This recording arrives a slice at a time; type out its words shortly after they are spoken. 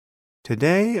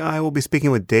Today, I will be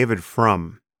speaking with David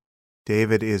Frum.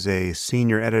 David is a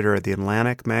senior editor at The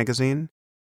Atlantic magazine.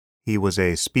 He was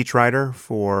a speechwriter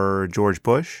for George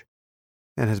Bush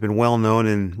and has been well known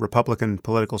in Republican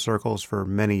political circles for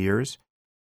many years.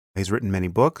 He's written many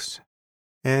books,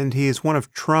 and he is one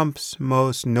of Trump's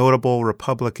most notable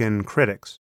Republican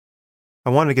critics. I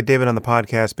wanted to get David on the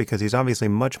podcast because he's obviously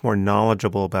much more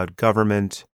knowledgeable about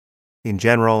government in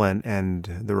general and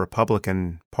the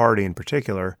Republican Party in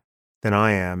particular than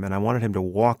I am, and I wanted him to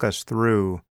walk us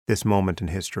through this moment in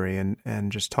history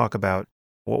and just talk about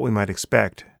what we might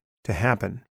expect to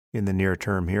happen in the near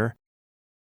term here,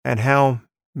 and how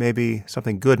maybe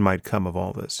something good might come of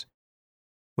all this.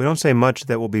 We don't say much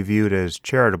that will be viewed as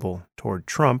charitable toward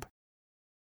Trump,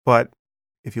 but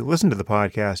if you listen to the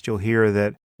podcast, you'll hear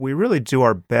that we really do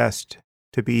our best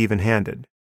to be even-handed.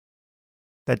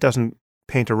 That doesn't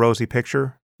paint a rosy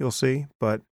picture, you'll see,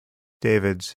 but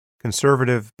David's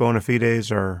conservative bona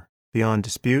fides are beyond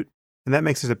dispute, and that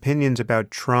makes his opinions about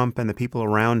Trump and the people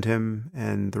around him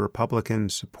and the Republican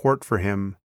support for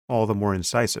him all the more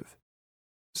incisive.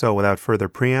 So without further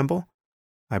preamble,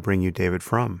 I bring you David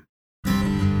Frum.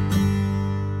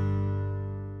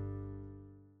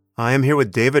 I am here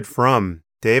with David Frum.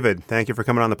 David, thank you for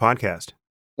coming on the podcast.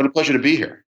 What a pleasure to be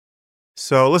here.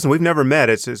 So listen, we've never met.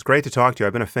 It's great to talk to you.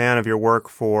 I've been a fan of your work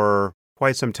for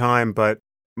quite some time, but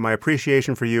my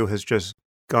appreciation for you has just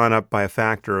gone up by a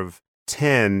factor of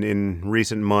 10 in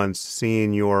recent months,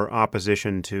 seeing your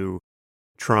opposition to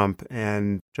Trump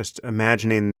and just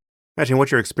imagining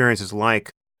what your experience is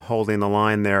like holding the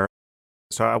line there.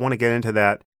 So I want to get into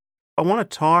that. I want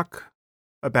to talk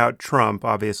about Trump,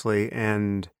 obviously,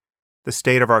 and the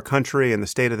state of our country and the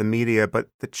state of the media, but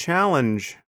the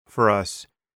challenge for us,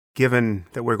 given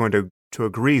that we're going to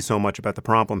agree so much about the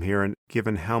problem here and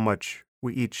given how much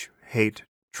we each hate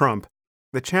Trump,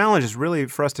 the challenge is really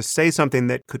for us to say something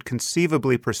that could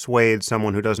conceivably persuade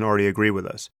someone who doesn't already agree with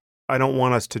us. I don't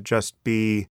want us to just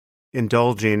be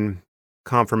indulging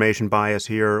confirmation bias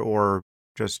here or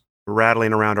just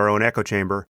rattling around our own echo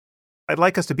chamber. I'd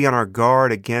like us to be on our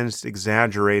guard against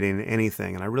exaggerating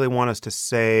anything, and I really want us to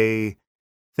say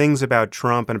things about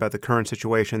Trump and about the current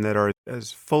situation that are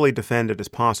as fully defended as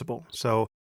possible. So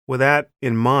with that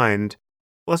in mind,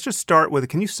 let's just start with,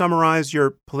 can you summarize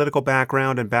your political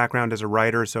background and background as a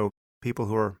writer so people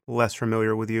who are less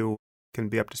familiar with you can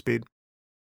be up to speed?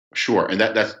 Sure. And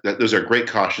those are great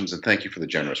cautions, and thank you for the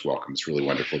generous welcome. It's really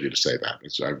wonderful of you to say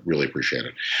that. I really appreciate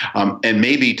it. And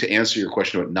maybe to answer your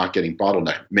question about not getting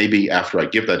bottlenecked, maybe after I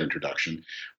give that introduction,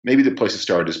 maybe the place to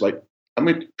start is like, I'm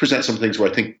going to present some things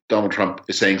where I think Donald Trump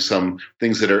is saying some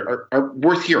things that are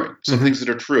worth hearing, some things that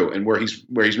are true, and where he's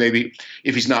maybe,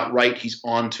 if he's not right, he's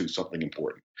on to something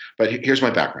important. But here's my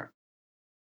background.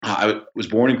 I was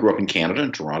born and grew up in Canada,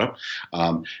 in Toronto.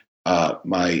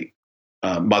 My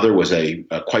mother was a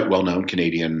quite well-known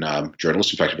Canadian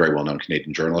journalist, in fact, a very well-known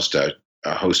Canadian journalist, a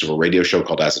host of a radio show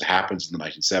called As It Happens in the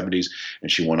 1970s,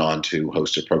 and she went on to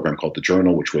host a program called The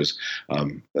Journal, which was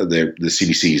the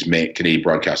CBC's Canadian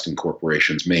Broadcasting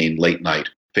Corporation's main late-night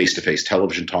face-to-face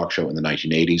television talk show in the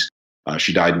 1980s.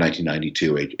 She died in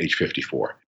 1992, age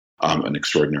 54. An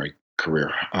extraordinary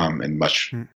career and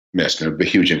much missed, and a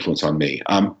huge influence on me.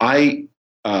 I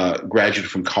graduated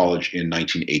from college in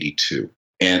 1982.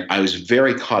 And I was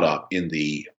very caught up in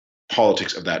the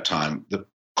politics of that time. The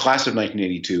class of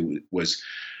 1982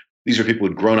 these were people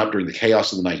who had grown up during the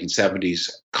chaos of the 1970s,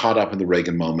 caught up in the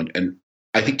Reagan moment. And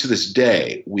I think to this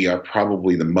day, we are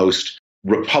probably the most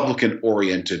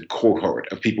Republican-oriented cohort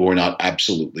of people who are not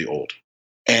absolutely old.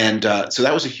 And so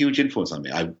that was a huge influence on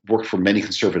me. I worked for many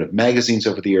conservative magazines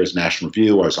over the years, National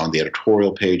Review. I was on the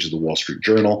editorial page of the Wall Street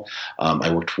Journal. I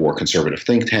worked for conservative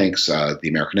think tanks, the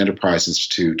American Enterprise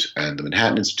Institute and the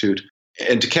Manhattan Institute.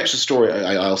 And to catch the story,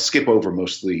 I'll skip over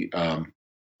most of the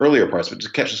earlier parts, but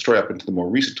to catch the story up into the more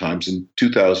recent times, in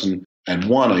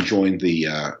 2001, I joined the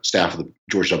staff of the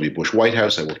George W. Bush White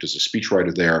House. I worked as a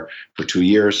speechwriter there for 2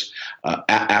 years.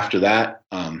 After that,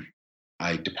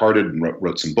 I departed and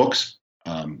wrote some books.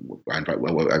 I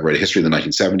read a history of the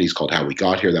 1970s called How We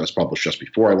Got Here. That was published just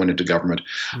before I went into government.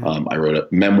 I wrote a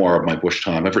memoir of my Bush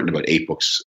time. I've written about 8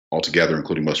 books altogether,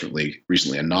 including most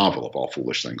recently a novel of all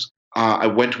foolish things. I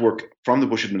went to work from the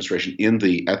Bush administration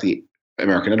at the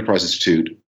American Enterprise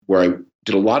Institute, where I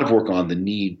did a lot of work on the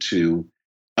need to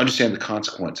understand the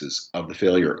consequences of the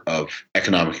failure of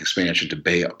economic expansion to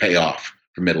pay off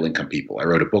for middle-income people. I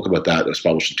wrote a book about that was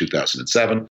published in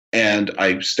 2007. And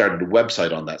I started a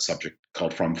website on that subject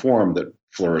called From Forum that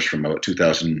flourished from about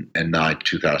 2009 to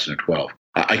 2012.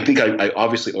 I think I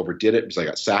obviously overdid it because I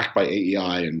got sacked by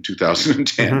AEI in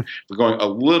 2010 Mm-hmm. for going a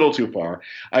little too far.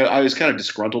 I was kind of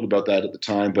disgruntled about that at the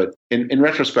time, but in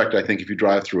retrospect, I think if you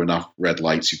drive through enough red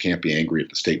lights, you can't be angry if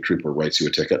the state trooper writes you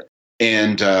a ticket.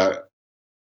 And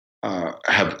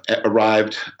have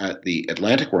arrived at the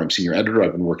Atlantic, where I'm senior editor.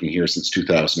 I've been working here since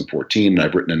 2014, and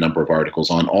I've written a number of articles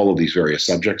on all of these various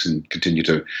subjects and continue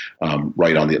to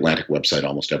write on the Atlantic website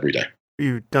almost every day.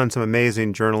 You've done some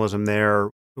amazing journalism there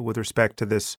with respect to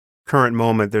this current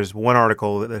moment. There's one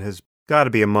article that has got to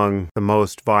be among the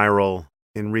most viral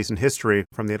in recent history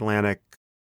from the Atlantic.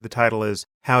 The title is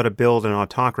How to Build an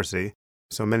Autocracy.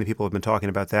 So many people have been talking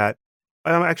about that.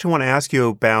 I actually want to ask you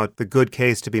about the good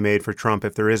case to be made for Trump,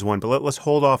 if there is one, but let's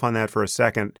hold off on that for a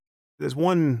second. There's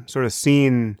one sort of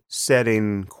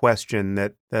scene-setting question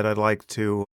that I'd like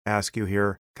to ask you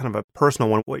here, kind of a personal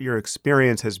one, what your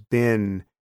experience has been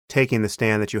taking the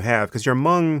stand that you have, because you're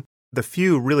among the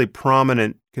few really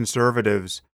prominent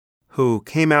conservatives who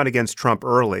came out against Trump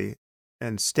early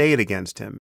and stayed against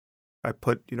him. I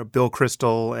put, Bill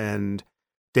Kristol and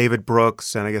David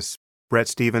Brooks and I guess Bret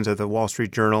Stephens of the Wall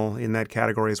Street Journal in that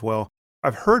category as well.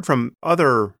 I've heard from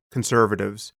other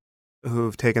conservatives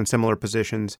who've taken similar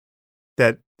positions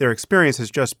that their experience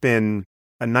has just been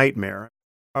a nightmare.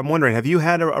 I'm wondering, have you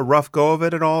had a rough go of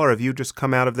it at all, or have you just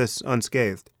come out of this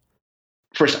unscathed?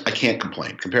 First, I can't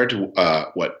complain. Compared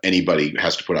to what anybody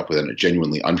has to put up with in a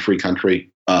genuinely unfree country,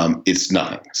 it's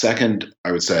nothing. Second,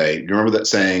 I would say, you remember that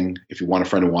saying, if you want a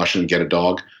friend in Washington, get a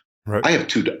dog? Right. I have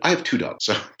two dogs,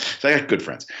 so I got good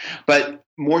friends. But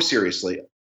more seriously,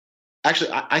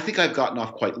 actually, I think I've gotten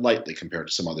off quite lightly compared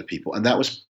to some other people, and that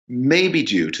was maybe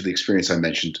due to the experience I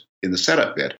mentioned in the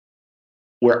setup bit,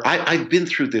 where I've been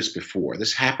through this before.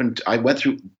 This happened. I went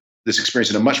through this experience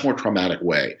in a much more traumatic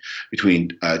way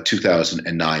between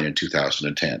 2009 and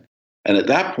 2010. And at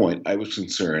that point, I was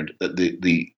concerned that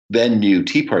the then new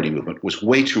Tea Party movement was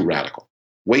way too radical,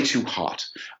 way too hot,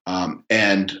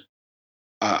 and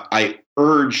I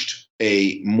urged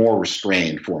a more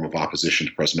restrained form of opposition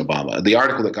to President Obama. The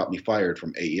article that got me fired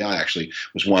from AEI actually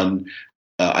was one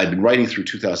I'd been writing through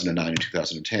 2009 and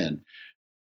 2010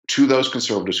 to those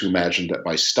conservatives who imagined that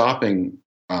by stopping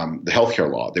the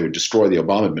healthcare law, they would destroy the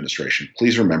Obama administration.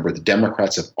 Please remember, the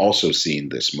Democrats have also seen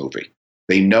this movie.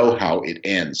 They know how it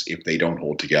ends if they don't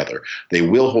hold together. They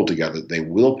will hold together. They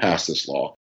will pass this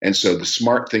law. And so the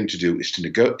smart thing to do is to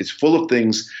negotiate. It's full of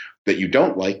things that you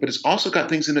don't like, but it's also got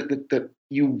things in it that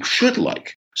you should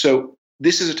like. So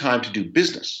this is a time to do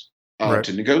business, Right.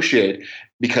 to negotiate,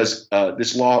 because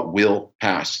this law will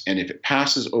pass. And if it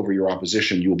passes over your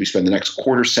opposition, you will be spending the next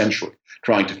quarter century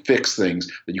trying to fix things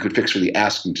that you could fix for the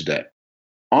asking today.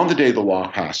 On the day the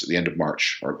law passed at the end of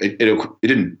March, or it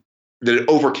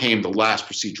overcame the last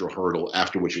procedural hurdle,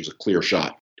 after which it was a clear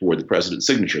shot toward the president's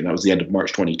signature, and that was the end of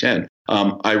March 2010.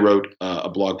 I wrote a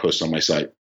blog post on my site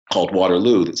called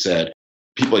Waterloo that said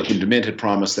people like Jim DeMint had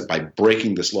promised that by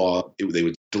breaking this law, they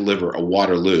would deliver a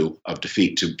Waterloo of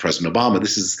defeat to President Obama.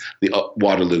 This is the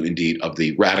Waterloo, indeed, of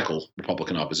the radical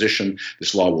Republican opposition.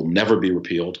 This law will never be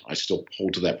repealed. I still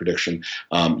hold to that prediction.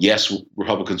 Yes,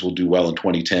 Republicans will do well in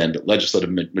 2010, but legislative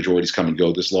majorities come and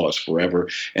go. This law is forever.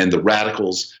 And the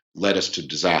radicals led us to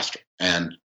disaster.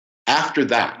 And after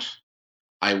that,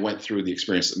 I went through the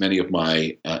experience that many of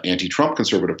my anti-Trump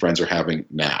conservative friends are having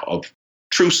now, of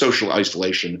true social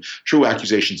isolation, true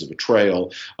accusations of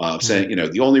betrayal, saying,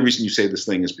 the only reason you say this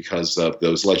thing is because of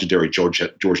those legendary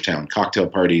Georgetown cocktail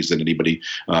parties, and anybody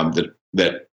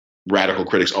that radical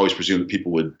critics always presume that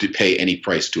people would pay any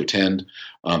price to attend.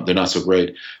 They're not so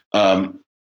great.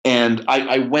 And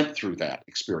I went through that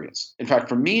experience. In fact,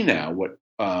 for me now, what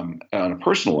on a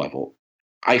personal level,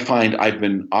 I find I've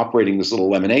been operating this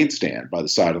little lemonade stand by the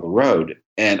side of the road,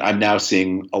 and I'm now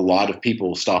seeing a lot of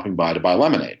people stopping by to buy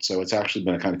lemonade. So it's actually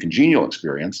been a kind of congenial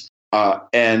experience.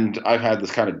 And I've had this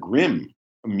kind of grim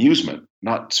amusement,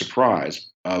 not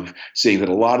surprise, of seeing that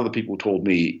a lot of the people told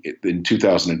me in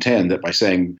 2010 that by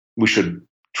saying we should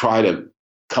try to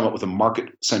come up with a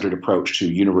market-centered approach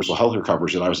to universal healthcare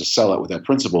coverage, that I was a sellout with that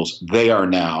principles, they are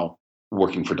now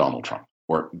working for Donald Trump,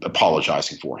 or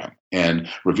apologizing for him, and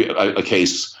a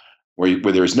case where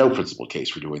there is no principled case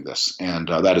for doing this. And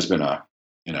that has been a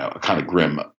kind of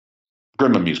grim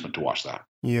amusement to watch that.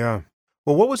 Yeah.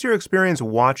 Well, what was your experience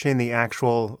watching the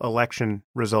actual election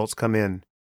results come in?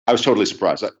 I was totally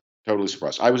surprised.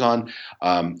 I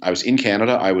was in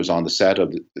Canada. I was on the set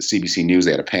of the CBC News.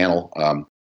 They had a panel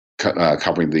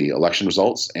covering the election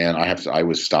results, and I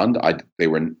was stunned. They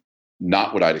were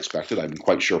not what I'd expected. I've been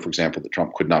quite sure, for example, that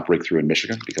Trump could not break through in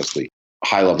Michigan because of the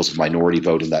high levels of minority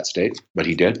vote in that state, but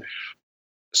he did.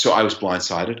 So I was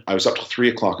blindsided. I was up till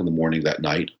 3:00 in the morning that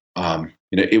night,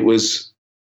 It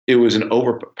was an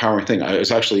overpowering thing. I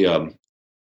was actually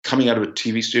coming out of a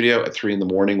TV studio at 3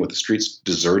 a.m. with the streets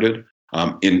deserted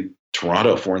in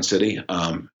Toronto, a foreign city,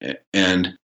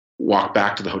 and walked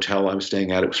back to the hotel I was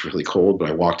staying at. It was really cold, but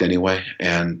I walked anyway,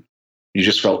 and you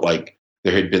just felt like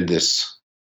there had been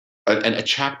a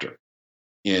chapter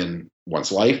in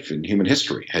one's life and human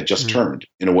history had just turned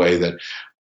in a way that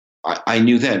I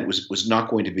knew then was not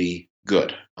going to be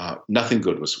good. Nothing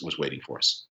good was waiting for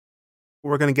us.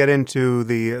 We're going to get into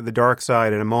the dark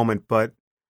side in a moment, but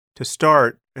to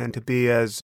start and to be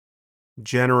as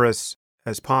generous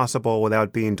as possible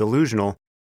without being delusional,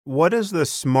 what is the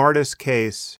smartest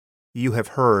case you have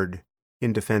heard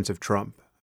in defense of Trump?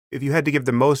 If you had to give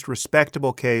the most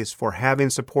respectable case for having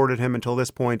supported him until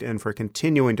this point and for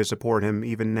continuing to support him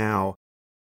even now,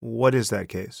 what is that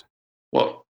case?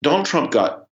 Well, Donald Trump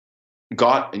got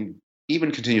and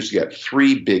even continues to get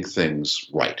three big things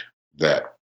right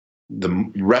that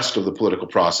the rest of the political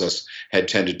process had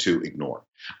tended to ignore.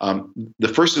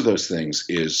 The first of those things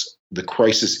is the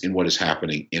crisis in what is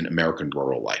happening in American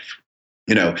rural life.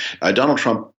 Donald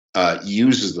Trump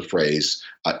uses the phrase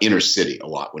inner city a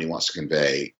lot when he wants to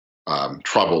convey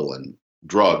trouble and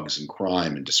drugs and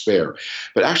crime and despair.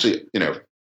 But actually,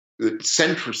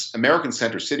 American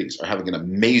center cities are having an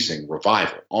amazing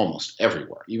revival almost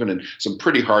everywhere, even in some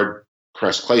pretty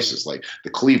hard-pressed places like the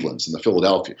Clevelands and the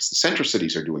Philadelphias. The center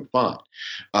cities are doing fine.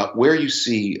 Where you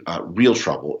see real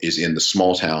trouble is in the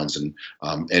small towns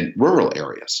and rural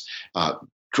areas.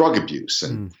 Drug abuse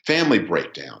and family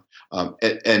breakdown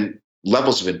and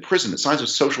levels of imprisonment, signs of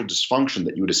social dysfunction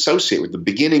that you would associate with the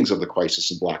beginnings of the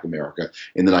crisis in Black America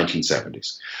in the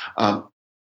 1970s.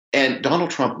 And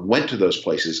Donald Trump went to those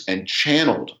places and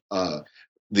channeled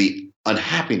the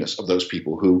unhappiness of those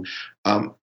people who, a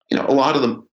lot of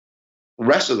the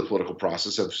rest of the political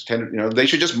process have tended, they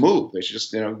should just move. They should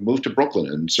just, move to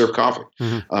Brooklyn and serve coffee.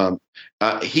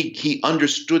 He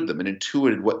understood them and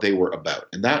intuited what they were about.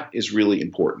 And that is really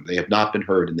important. They have not been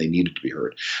heard and they needed to be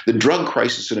heard. The drug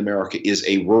crisis in America is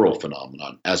a rural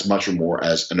phenomenon as much or more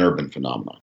as an urban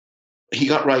phenomenon. He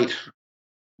got right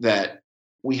that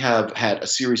we have had a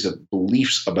series of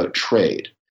beliefs about trade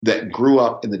that grew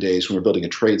up in the days when we were building a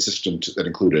trade system that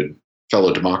included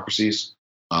fellow democracies,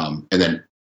 and then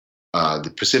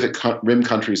the Pacific Rim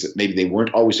countries that maybe they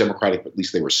weren't always democratic, but at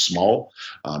least they were small.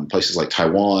 Places like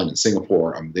Taiwan and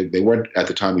Singapore, they weren't, at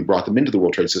the time we brought them into the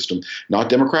World Trade System, not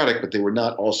democratic, but they were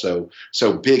not also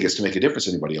so big as to make a difference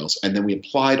to anybody else. And then we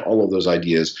applied all of those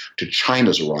ideas to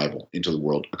China's arrival into the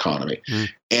world economy.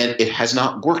 And it has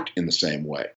not worked in the same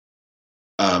way.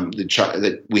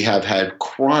 That we have had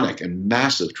chronic and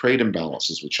massive trade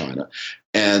imbalances with China,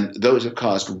 and those have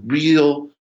caused real,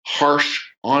 harsh,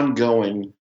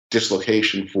 ongoing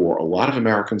dislocation for a lot of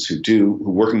Americans who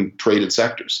work in traded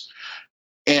sectors.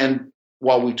 And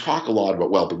while we talk a lot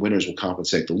about, the winners will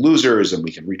compensate the losers and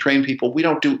we can retrain people, we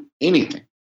don't do anything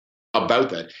about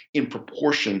that in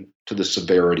proportion to the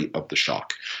severity of the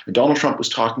shock. And Donald Trump was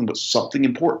talking about something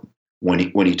important when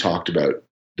he talked about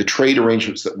the trade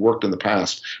arrangements that worked in the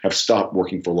past have stopped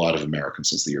working for a lot of Americans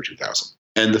since the year 2000.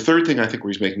 And the third thing I think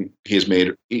where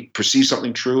he perceived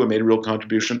something true and made a real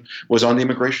contribution was on the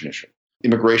immigration issue.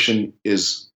 Immigration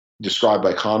is described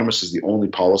by economists as the only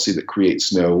policy that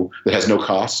that has no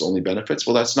costs, only benefits.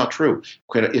 Well, that's not true.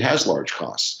 It has large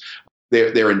costs.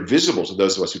 They're invisible to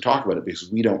those of us who talk about it because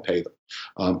we don't pay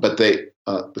them. But the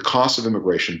costs of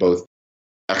immigration, both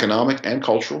economic and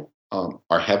cultural,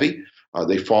 are heavy.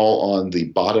 They fall on the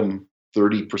bottom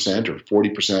 30% or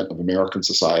 40% of American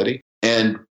society.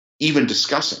 And even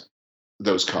discussing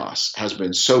those costs has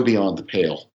been so beyond the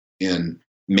pale in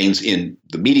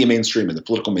the media mainstream and the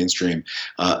political mainstream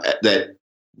that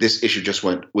this issue just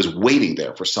was waiting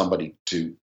there for somebody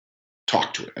to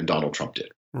talk to it, and Donald Trump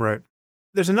did. Right.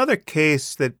 There's another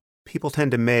case that people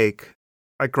tend to make.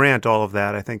 I grant all of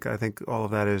that. I think all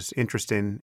of that is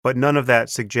interesting, but none of that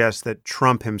suggests that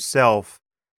Trump himself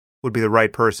would be the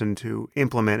right person to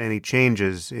implement any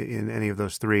changes in any of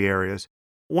those three areas.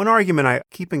 One argument I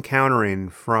keep encountering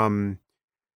from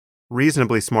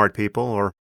reasonably smart people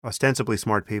or ostensibly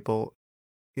smart people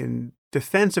in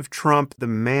defense of Trump, the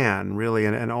man, really,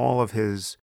 and all of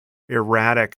his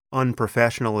erratic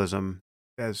unprofessionalism,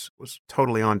 as was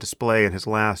totally on display in his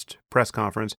last press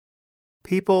conference,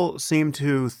 people seem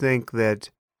to think that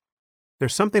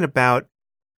there's something about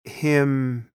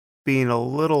him being a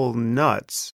little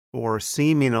nuts or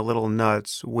seeming a little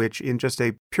nuts, which in just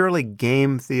a purely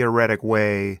game theoretic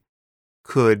way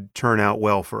could turn out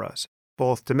well for us,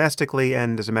 both domestically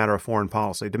and as a matter of foreign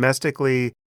policy.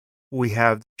 Domestically, we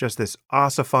have just this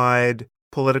ossified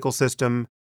political system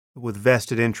with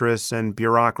vested interests and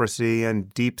bureaucracy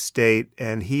and deep state,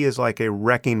 and he is like a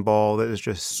wrecking ball that is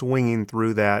just swinging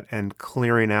through that and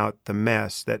clearing out the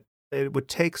mess that it would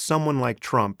take someone like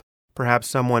Trump, perhaps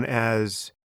someone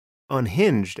as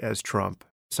unhinged as Trump,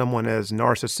 someone as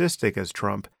narcissistic as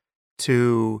Trump,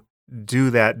 to do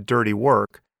that dirty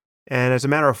work. And as a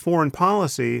matter of foreign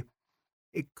policy,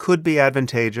 it could be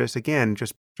advantageous, again,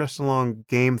 just along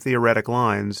game theoretic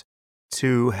lines,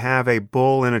 to have a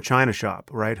bull in a china shop,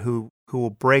 right, who will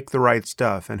break the right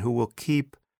stuff and who will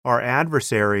keep our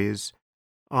adversaries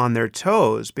on their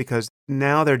toes, because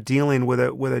now they're dealing with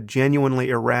a genuinely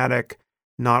erratic,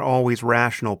 not always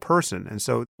rational person. And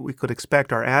so we could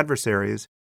expect our adversaries,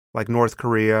 like North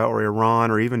Korea or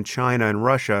Iran or even China and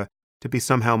Russia, to be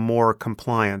somehow more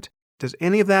compliant. Does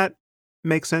any of that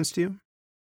make sense to you?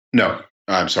 No,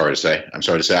 I'm sorry to say.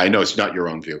 I know it's not your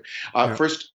own view. Yeah.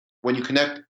 First, when you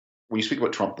speak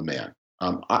about Trump the man,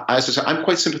 as I said, I'm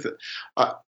quite sympathetic.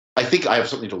 I think I have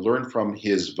something to learn from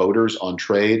his voters on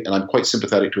trade, and I'm quite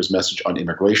sympathetic to his message on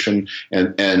immigration.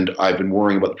 And I've been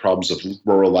worrying about the problems of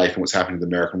rural life and what's happening to the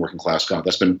American working class.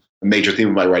 That's been a major theme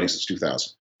of my writing since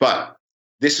 2000. But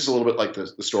this is a little bit like the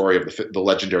story of the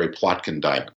legendary Plotkin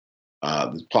diamond.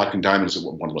 The Plotkin diamond is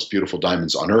one of the most beautiful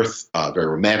diamonds on Earth, very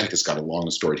romantic. It's got a long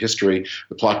and storied history.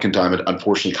 The Plotkin diamond,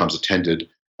 unfortunately, comes attended,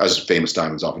 as famous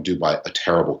diamonds often do, by a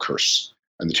terrible curse.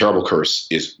 And the terrible curse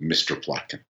is Mr.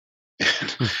 Plotkin.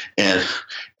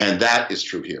 and that is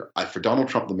true here. For Donald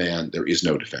Trump, the man, there is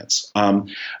no defense.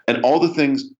 And all the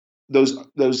things,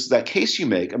 that case you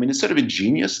make, I mean, it's sort of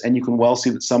ingenious, and you can well see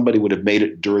that somebody would have made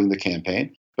it during the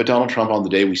campaign. But Donald Trump, on the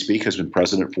day we speak, has been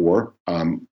president for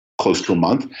close to a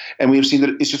month, and we have seen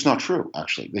that it's just not true.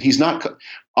 Actually, that he's not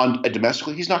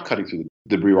domestically, he's not cutting through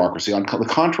the bureaucracy. On the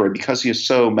contrary, because he is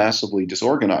so massively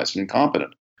disorganized and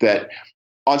incompetent, that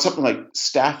on something like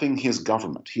staffing his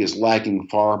government, he is lagging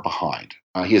far behind.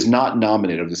 He has not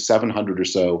nominated, of the 700 or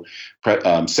so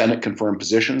Senate confirmed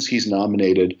positions, he's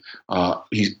nominated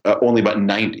only about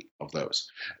 90 of those.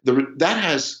 That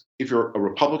has, if you're a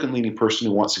Republican-leaning person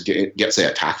who wants to get, say,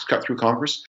 a tax cut through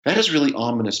Congress, that has really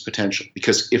ominous potential,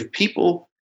 because if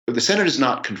the Senate is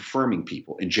not confirming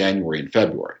people in January and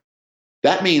February,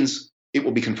 that means it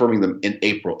will be confirming them in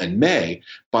April and May,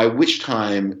 by which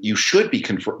time you should be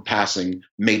passing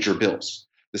major bills.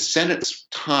 The Senate's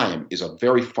time is a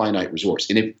very finite resource.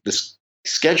 And if the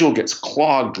schedule gets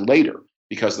clogged later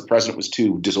because the president was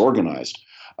too disorganized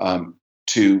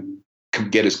to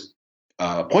get his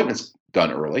appointments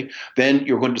done early, then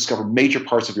you're going to discover major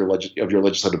parts of your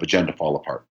legislative agenda fall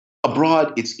apart.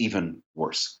 Abroad, it's even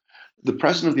worse. The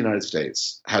president of the United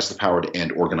States has the power to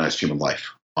end organized human life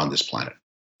on this planet.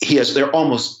 There are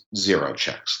almost zero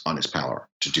checks on his power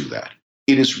to do that.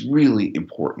 It is really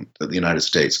important that the United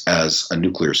States, as a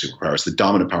nuclear superpower, as the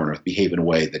dominant power on Earth, behave in a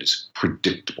way that is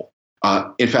predictable.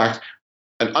 In fact,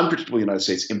 an unpredictable United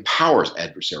States empowers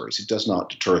adversaries. It does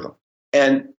not deter them.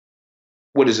 And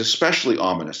what is especially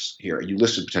ominous here, you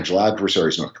listed potential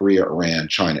adversaries: North Korea, Iran,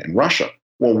 China, and Russia.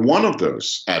 Well, one of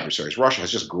those adversaries, Russia,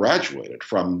 has just graduated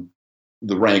from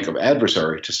the rank of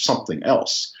adversary to something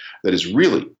else that is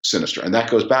really sinister. And that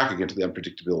goes back again to the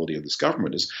unpredictability of this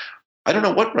government. I don't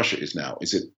know what Russia is now.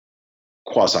 Is it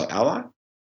quasi-ally?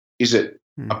 Is it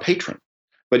a patron?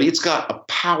 But it's got a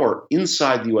power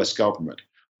inside the U.S. government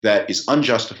that is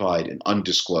unjustified and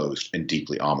undisclosed and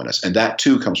deeply ominous. And that,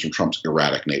 too, comes from Trump's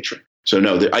erratic nature. So,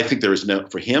 no, I think there is no,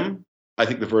 for him, I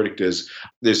think the verdict is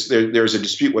there's a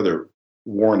dispute whether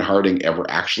Warren Harding ever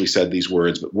actually said these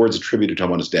words, but words attributed to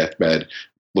him on his deathbed,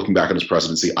 looking back on his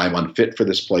presidency: "I'm unfit for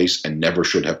this place and never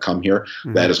should have come here."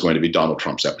 Mm-hmm. That is going to be Donald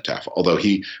Trump's epitaph, although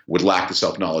he would lack the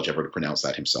self-knowledge ever to pronounce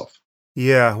that himself.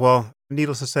 Yeah, well,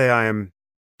 needless to say, I am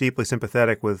deeply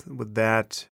sympathetic with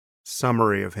that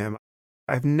summary of him.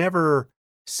 I've never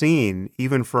seen,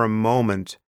 even for a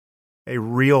moment, a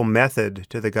real method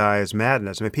to the guy's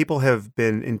madness. I mean, people have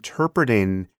been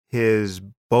interpreting his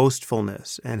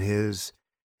boastfulness and his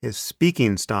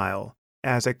speaking style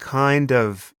as a kind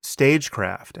of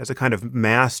stagecraft, as a kind of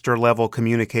master-level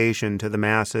communication to the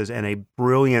masses and a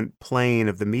brilliant playing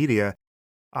of the media.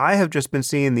 I have just been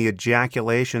seeing the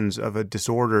ejaculations of a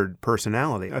disordered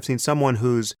personality. I've seen someone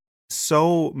who's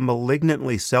so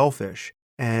malignantly selfish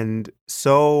and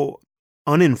so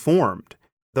uninformed,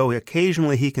 though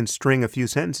occasionally he can string a few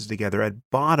sentences together. At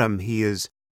bottom, he is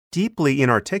deeply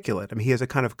inarticulate. I mean, he has a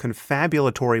kind of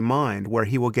confabulatory mind where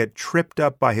he will get tripped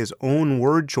up by his own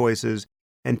word choices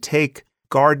and take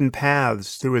garden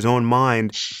paths through his own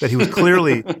mind that he was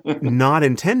clearly not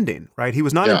intending, right? He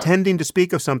was not intending to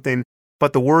speak of something,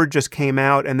 but the word just came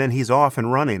out, and then he's off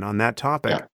and running on that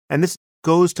topic. Yeah. And this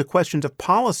goes to questions of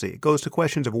policy. It goes to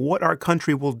questions of what our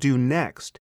country will do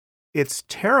next. It's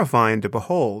terrifying to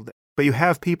behold, but you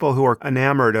have people who are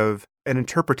enamored of an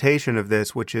interpretation of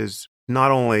this, which is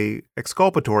not only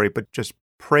exculpatory, but just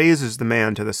praises the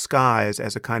man to the skies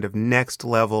as a kind of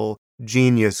next-level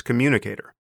genius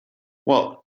communicator.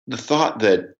 Well, the thought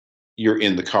that you're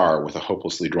in the car with a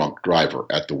hopelessly drunk driver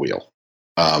at the wheel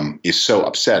is so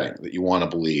upsetting that you want to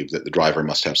believe that the driver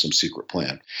must have some secret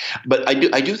plan. But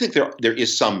I do think there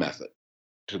is some method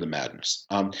to the madness.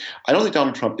 I don't think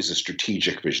Donald Trump is a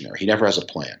strategic visionary. He never has a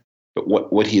plan. But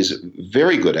what he is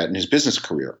very good at in his business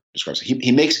career describes,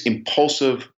 he makes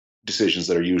impulsive decisions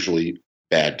that are usually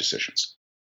bad decisions.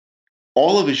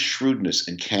 All of his shrewdness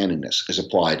and canniness is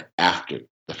applied after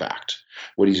the fact.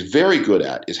 What he's very good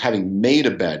at is, having made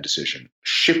a bad decision,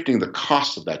 shifting the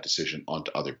cost of that decision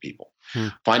onto other people,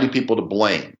 finding people to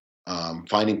blame,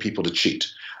 finding people to cheat.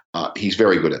 He's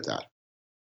very good at that.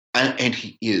 And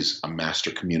he is a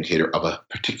master communicator of a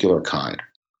particular kind.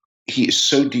 He is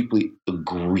so deeply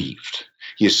aggrieved.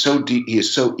 He is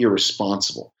so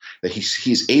irresponsible that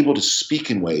he's able to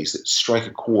speak in ways that strike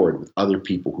a chord with other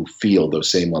people who feel those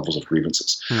same levels of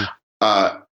grievances.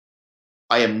 I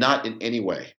am not in any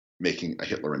way making a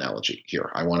Hitler analogy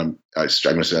here. I'm going to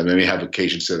say, I maybe have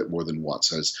occasion to say that more than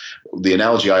once. As the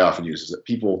analogy I often use is that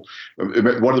people,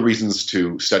 one of the reasons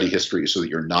to study history is so that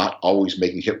you're not always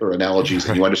making Hitler analogies,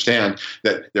 and you understand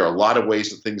that there are a lot of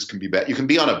ways that things can be bad. You can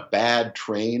be on a bad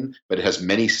train, but it has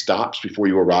many stops before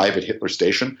you arrive at Hitler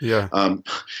Station. Yeah.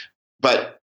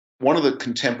 But one of the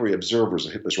contemporary observers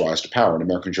of Hitler's rise to power, an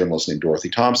American journalist named Dorothy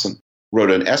Thompson, wrote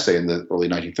an essay in the early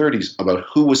 1930s about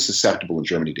who was susceptible in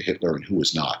Germany to Hitler and who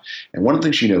was not. And one of the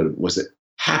things she noted was that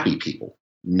happy people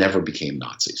never became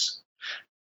Nazis.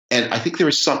 And I think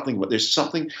there's something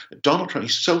Donald Trump,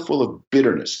 he's so full of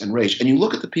bitterness and rage. And you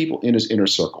look at the people in his inner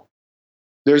circle.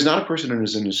 There's not a person in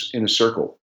his inner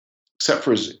circle, except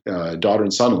for his daughter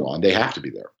and son-in-law, and they have to be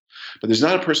there. But there's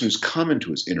not a person who's come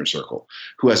into his inner circle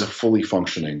who has a fully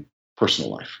functioning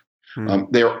personal life.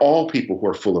 They are all people who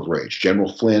are full of rage.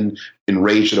 General Flynn,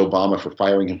 enraged at Obama for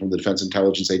firing him from the Defense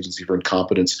Intelligence Agency for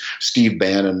incompetence. Steve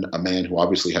Bannon, a man who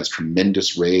obviously has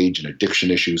tremendous rage and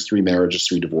addiction issues, 3 marriages,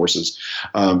 3 divorces.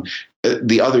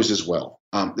 The others as well.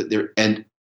 And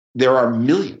there are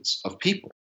millions of people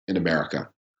in America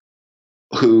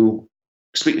who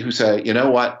say, you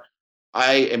know what?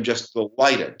 I am just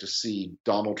delighted to see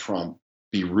Donald Trump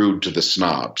be rude to the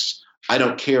snobs. I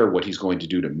don't care what he's going to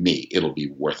do to me. It'll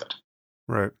be worth it.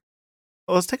 Right.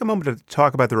 Well, let's take a moment to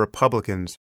talk about the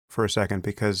Republicans for a second,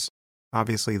 because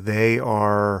obviously they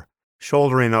are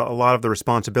shouldering a lot of the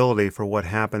responsibility for what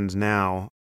happens now.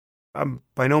 I'm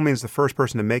by no means the first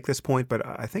person to make this point, but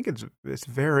I think it's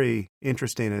very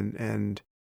interesting and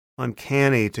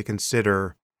uncanny to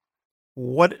consider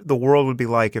what the world would be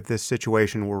like if this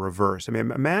situation were reversed. I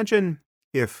mean, imagine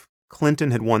if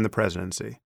Clinton had won the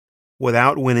presidency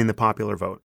without winning the popular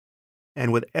vote,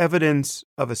 and with evidence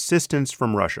of assistance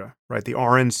from Russia, right? The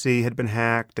RNC had been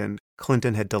hacked, and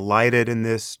Clinton had delighted in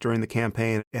this during the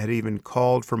campaign, had even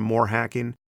called for more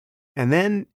hacking. And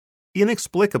then,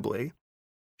 inexplicably,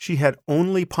 she had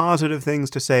only positive things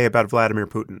to say about Vladimir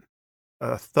Putin,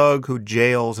 a thug who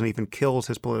jails and even kills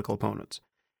his political opponents.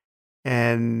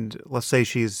 And let's say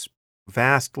she's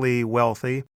vastly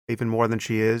wealthy, even more than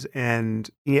she is, and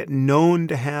yet known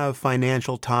to have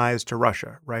financial ties to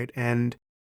Russia, right? And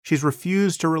she's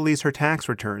refused to release her tax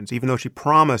returns, even though she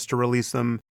promised to release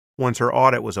them once her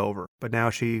audit was over. But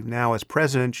now as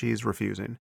president, she's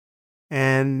refusing.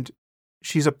 And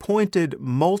she's appointed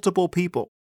multiple people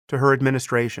to her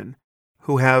administration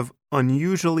who have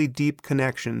unusually deep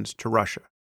connections to Russia,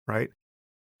 right?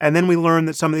 And then we learn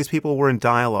that some of these people were in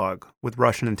dialogue with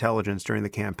Russian intelligence during the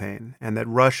campaign, and that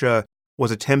Russia was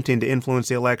attempting to influence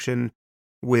the election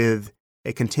with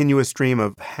a continuous stream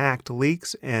of hacked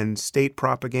leaks and state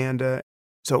propaganda.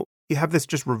 So you have this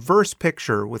just reverse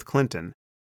picture with Clinton.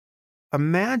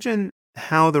 Imagine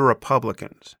how the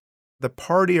Republicans, the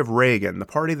party of Reagan, the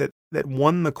party that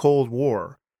won the Cold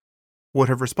War, would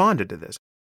have responded to this.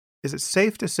 Is it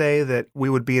safe to say that we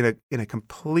would be in a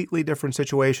completely different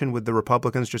situation with the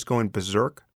Republicans just going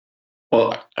berserk?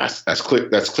 Well, that's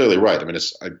clearly right. I mean,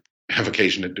 I have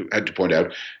occasion to point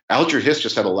out, Alger Hiss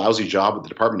just had a lousy job at the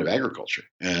Department of Agriculture,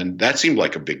 and that seemed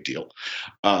like a big deal.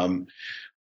 An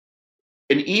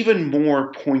even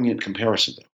more poignant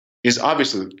comparison, though, is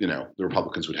obviously, the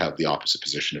Republicans would have the opposite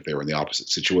position if they were in the opposite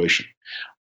situation.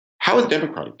 How would the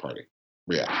Democratic Party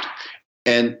react?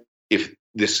 And if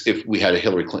we had a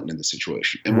Hillary Clinton in the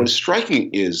situation? And what is striking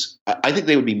is, I think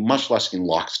they would be much less in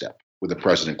lockstep with a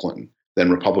President Clinton than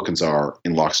Republicans are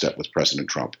in lockstep with President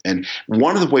Trump. And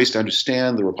one of the ways to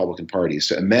understand the Republican Party is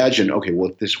to imagine, okay, well,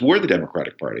 if this were the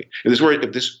Democratic Party,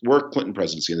 if this were Clinton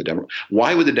presidency and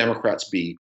why would the Democrats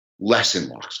be less in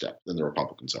lockstep than the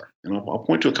Republicans are? And I'll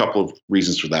point to a couple of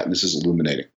reasons for that, and this is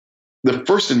illuminating. The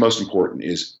first and most important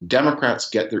is Democrats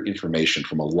get their information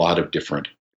from a lot of different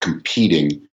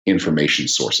competing information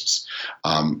sources.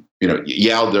 There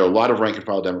are a lot of rank and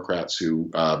file Democrats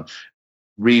who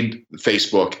read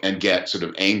Facebook and get sort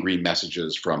of angry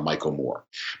messages from Michael Moore.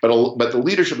 But the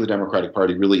leadership of the Democratic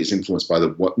Party really is influenced by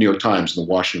the New York Times and the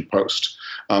Washington Post,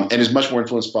 and is much more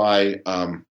influenced by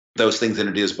those things than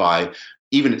it is by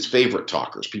even its favorite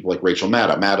talkers, people like Rachel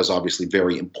Maddow. Maddow is obviously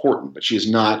very important, but she is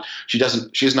not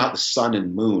the sun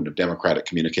and moon of Democratic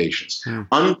communications.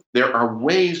 There are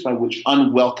ways by which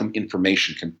unwelcome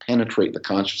information can penetrate the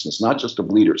consciousness, not just of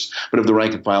leaders, but of the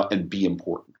rank and file, and be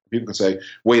important. People can say,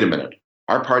 wait a minute,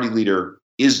 our party leader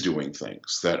is doing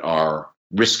things that are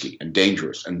risky and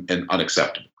dangerous and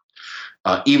unacceptable.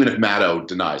 Even if Maddow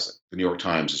denies it, the New York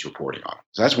Times is reporting on it.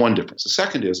 So that's one difference. The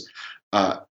second is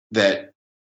that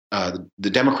the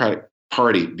Democratic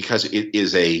Party, because it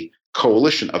is a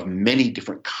coalition of many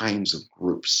different kinds of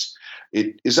groups,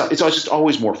 it's just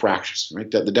always more fractious. Right?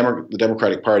 The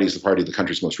Democratic Party is the party of the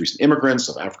country's most recent immigrants,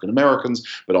 of African Americans,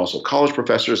 but also college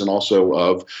professors, and also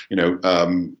of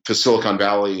Silicon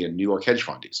Valley and New York hedge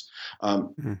fundies.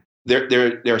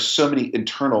 There are so many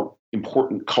internal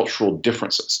important cultural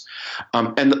differences.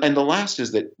 And the last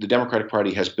is that the Democratic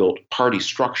Party has built party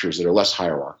structures that are less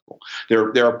hierarchical.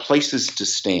 There are places to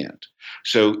stand.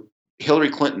 So Hillary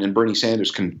Clinton and Bernie Sanders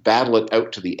can battle it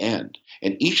out to the end.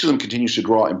 And each of them continues to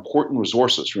draw important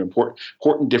resources from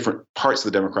important different parts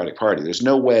of the Democratic Party. There's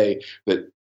no way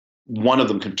that one of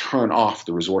them can turn off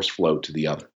the resource flow to the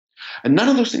other. And none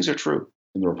of those things are true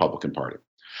in the Republican Party.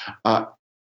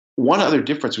 One other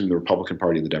difference between the Republican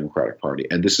Party and the Democratic Party,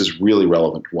 and this is really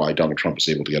relevant to why Donald Trump is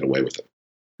able to get away with it.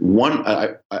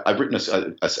 I've written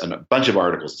a bunch of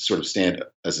articles that sort of stand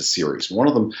as a series. One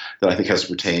of them that I think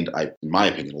has retained, in my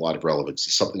opinion, a lot of relevance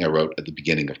is something I wrote at the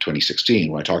beginning of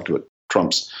 2016 when I talked about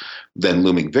Trump's then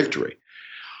looming victory.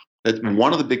 That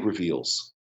one of the big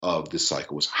reveals of this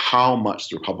cycle was how much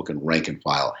the Republican rank and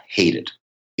file hated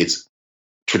its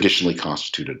traditionally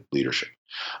constituted leadership.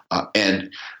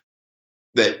 And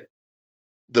that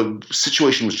the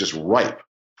situation was just ripe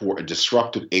for a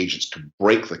disruptive agents to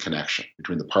break the connection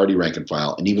between the party rank and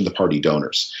file and even the party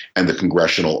donors and the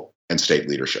congressional and state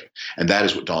leadership. And that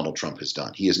is what Donald Trump has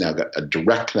done. He has now got a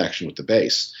direct connection with the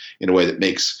base in a way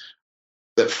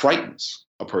that frightens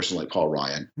a person like Paul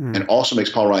Ryan, and also makes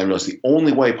Paul Ryan realize the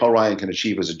only way Paul Ryan can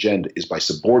achieve his agenda is by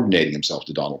subordinating himself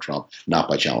to Donald Trump, not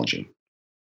by challenging him.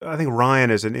 I think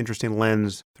Ryan is an interesting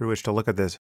lens through which to look at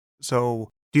this. So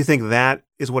do you think that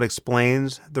is what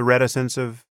explains the reticence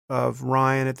of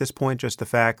Ryan at this point? Just the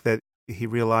fact that he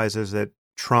realizes that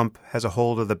Trump has a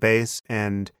hold of the base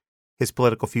and his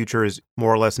political future is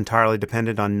more or less entirely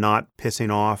dependent on not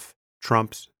pissing off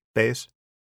Trump's base?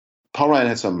 Paul Ryan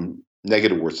had some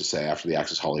negative words to say after the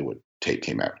Access Hollywood tape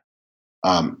came out,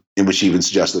 in which he even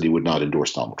suggested he would not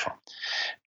endorse Donald Trump.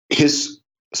 His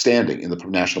standing in the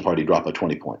National Party dropped by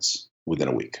 20 points within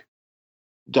a week.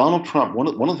 Donald Trump, one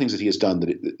of the things that he has done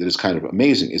that is kind of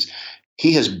amazing is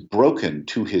he has broken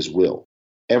to his will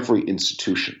every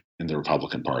institution in the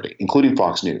Republican Party, including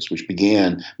Fox News, which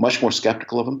began much more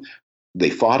skeptical of him. They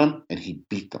fought him, and he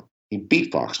beat them. He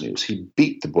beat Fox News. He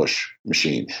beat the Bush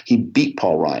machine. He beat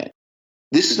Paul Ryan.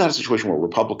 This is not a situation where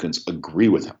Republicans agree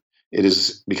with him. It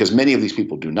is because many of these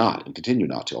people do not and continue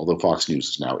not to, although Fox News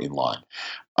is now in line.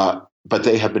 But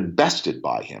they have been bested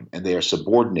by him, and they are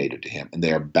subordinated to him, and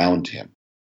they are bound to him.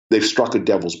 They've struck a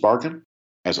devil's bargain.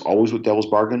 As always with devil's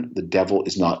bargain, the devil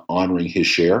is not honoring his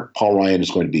share. Paul Ryan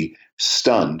is going to be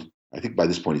stunned. I think by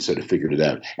this point he sort of figured it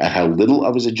out, at how little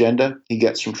of his agenda he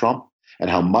gets from Trump and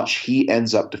how much he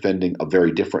ends up defending a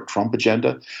very different Trump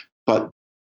agenda. But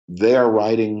they are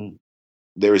riding.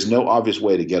 There is no obvious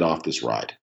way to get off this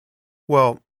ride.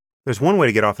 Well, there's one way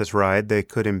to get off this ride. They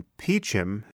could impeach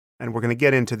him, and we're going to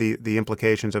get into the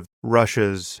implications of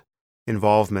Russia's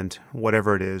involvement,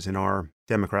 whatever it is, in our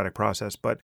democratic process.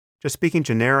 But just speaking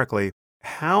generically,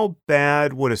 how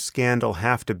bad would a scandal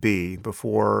have to be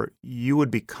before you would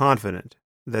be confident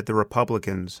that the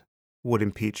Republicans would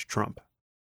impeach Trump?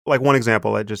 Like one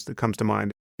example that comes to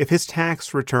mind, if his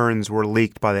tax returns were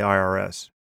leaked by the IRS,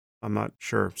 I'm not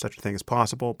sure such a thing is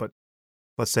possible, but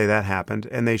let's say that happened,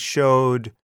 and they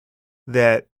showed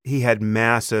that he had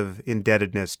massive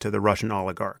indebtedness to the Russian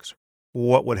oligarchs,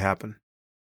 what would happen?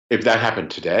 If that happened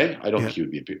today, I don't think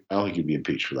he'd be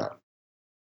impeached for that.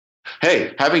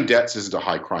 Hey, having debts isn't a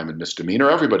high crime and misdemeanor.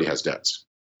 Everybody has debts.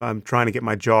 I'm trying to get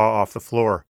my jaw off the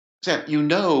floor. Sam,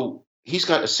 he's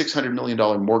got a $600 million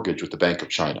mortgage with the Bank of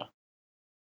China.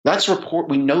 That's report.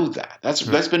 We know that. That's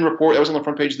been reported. That was on the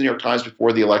front page of the New York Times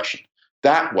before the election.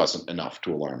 That wasn't enough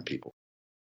to alarm people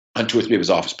on two or three of his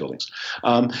office buildings.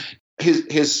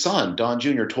 His son, Don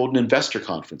Jr., told an investor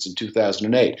conference in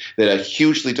 2008 that a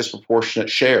hugely disproportionate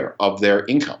share of their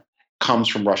income comes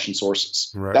from Russian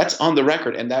sources. Right. That's on the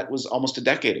record, and that was almost a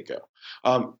decade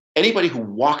ago. Anybody who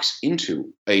walks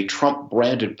into a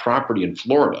Trump-branded property in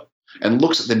Florida and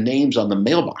looks at the names on the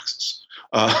mailboxes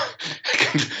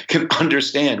can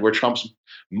understand where Trump's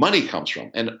money comes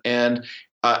from. And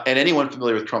anyone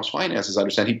familiar with Trump's finances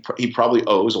understand he probably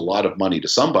owes a lot of money to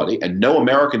somebody, and no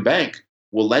American bank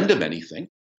will lend him anything.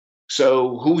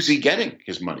 So who's he getting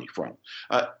his money from?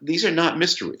 These are not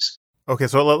mysteries. Okay,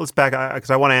 so let's back, because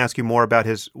I want to ask you more about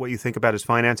what you think about his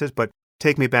finances, but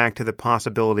take me back to the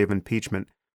possibility of impeachment.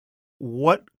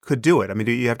 What could do it? I mean,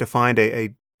 do you have to find a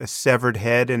severed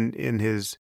head in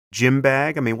his gym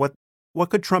bag? I mean, what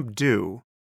could Trump do?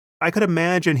 I could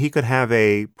imagine he could have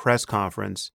a press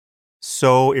conference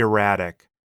so erratic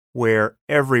where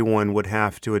everyone would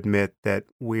have to admit that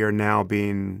we are now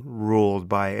being ruled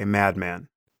by a madman.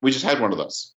 We just had one of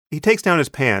those. He takes down his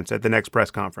pants at the next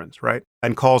press conference, right?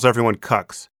 And calls everyone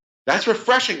cucks. That's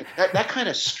refreshing. That kind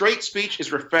of straight speech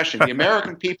is refreshing. The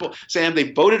American people, Sam,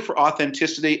 they voted for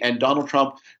authenticity, and Donald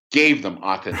Trump gave them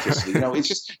authenticity. It's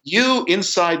just you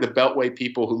inside the Beltway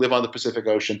people who live on the Pacific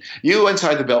Ocean, you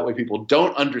inside the Beltway people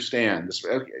don't understand this.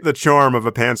 The charm of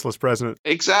a pantsless president.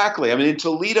 Exactly. I mean, in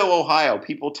Toledo, Ohio,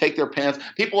 people take their pants.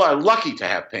 People are lucky to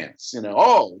have pants.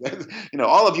 All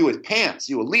of you with pants,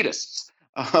 you elitists.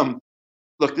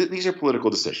 Look, these are political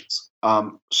decisions.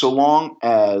 So long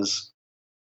as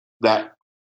that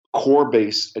core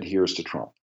base adheres to Trump,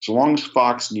 so long as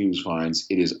Fox News finds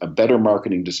it is a better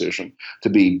marketing decision to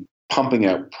be pumping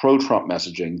out pro-Trump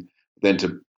messaging than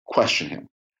to question him,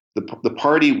 the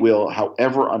party will,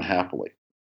 however unhappily,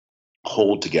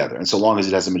 hold together. And so long as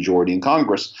it has a majority in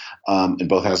Congress, in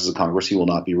both houses of Congress, he will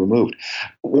not be removed.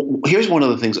 Here's one of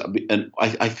the things, and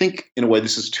I think in a way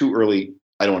this is too early.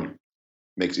 I don't want to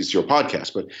make this your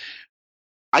podcast, but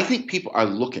I think people are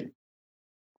looking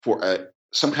for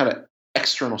some kind of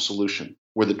external solution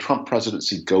where the Trump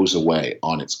presidency goes away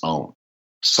on its own.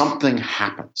 Something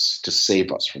happens to save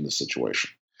us from this situation.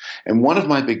 And one of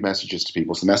my big messages to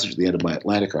people, it's the message at the end of my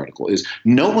Atlantic article, is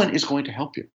no one is going to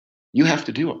help you. You have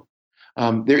to do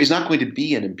it. There is not going to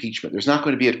be an impeachment. There's not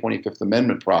going to be a 25th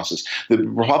Amendment process. The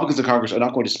Republicans in Congress are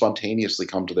not going to spontaneously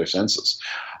come to their senses.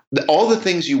 All the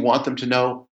things you want them to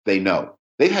know, they know.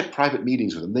 They've had private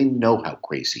meetings with him. They know how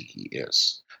crazy he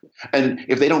is. And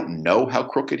if they don't know how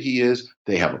crooked he is,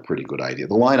 they have a pretty good idea.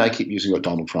 The line I keep using about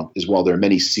Donald Trump is, while there are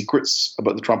many secrets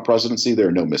about the Trump presidency, there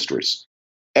are no mysteries.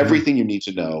 Everything you need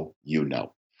to know, you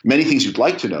know. Many things you'd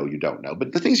like to know, you don't know.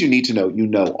 But the things you need to know, you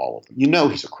know all of them. You know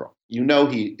he's a crook. You know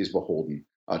he is beholden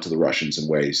to the Russians in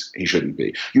ways he shouldn't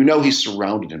be. You know he's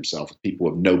surrounded himself with people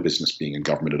who have no business being in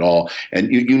government at all.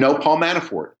 And you know Paul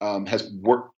Manafort has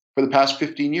worked for the past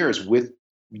 15 years with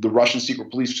the Russian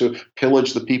secret police to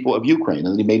pillage the people of Ukraine,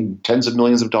 and he made tens of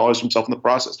millions of dollars for himself in the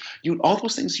process. All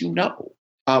those things you know.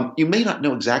 You may not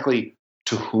know exactly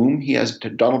to whom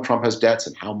Donald Trump has debts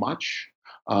and how much.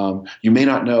 You may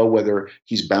not know whether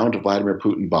he's bound to Vladimir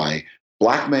Putin by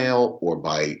blackmail or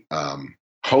by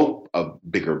hope of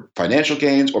bigger financial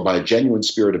gains or by a genuine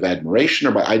spirit of admiration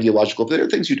or by ideological. There are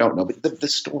things you don't know, but the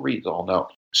story is all known.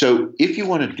 So if you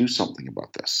want to do something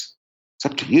about this, it's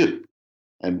up to you.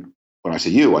 And when I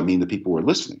say you, I mean the people who are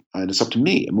listening. And it's up to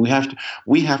me. And we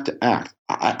have to act.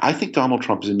 I think Donald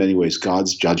Trump is in many ways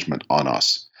God's judgment on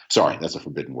us. Sorry, that's a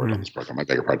forbidden word on this program. I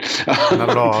beg your pardon.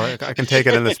 Not at all. I can take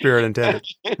it in the spirit intended.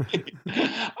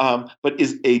 But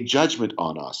is a judgment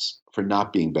on us for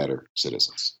not being better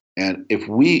citizens. And if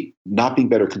we, not being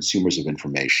better consumers of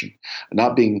information,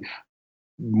 not being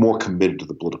more committed to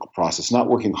the political process, not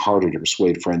working harder to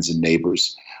persuade friends and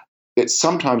neighbors, it's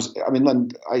sometimes, I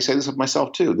mean, I say this of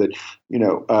myself too, that,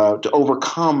 to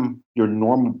overcome your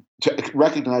normal, to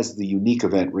recognize the unique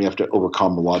event where you have to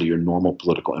overcome a lot of your normal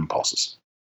political impulses.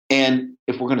 And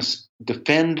if we're going to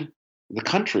defend the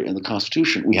country and the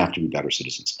Constitution, we have to be better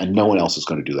citizens. And no one else is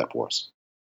going to do that for us.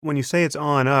 When you say it's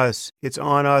on us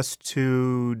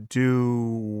to do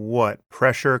what?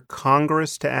 Pressure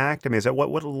Congress to act? I mean, is that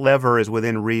what lever is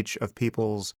within reach of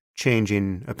people's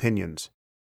changing opinions?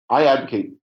 I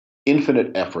advocate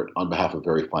infinite effort on behalf of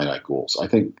very finite goals. I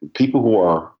think people who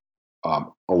are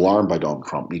alarmed by Donald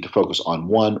Trump need to focus on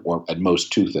one or at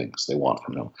most two things they want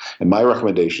from him. And my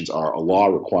recommendations are a law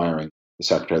requiring the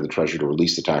Secretary of the Treasury to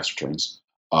release the tax returns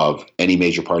of any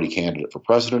major party candidate for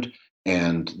president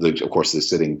and, of course, the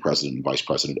sitting president and vice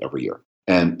president every year.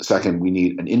 And second, we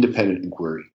need an independent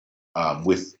inquiry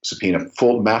with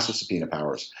massive subpoena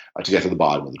powers to get to the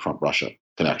bottom of the Trump-Russia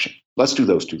connection. Let's do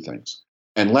those two things.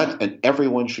 And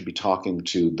everyone should be talking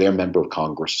to their member of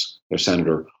Congress, their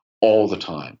senator, all the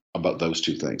time about those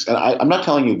two things. And I'm not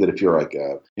telling you that if you're like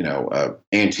a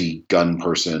anti-gun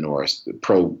person or a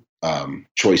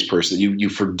pro-choice person, you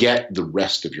forget the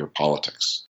rest of your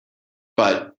politics.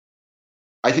 But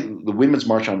I think the Women's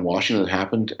March on Washington that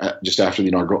happened just after the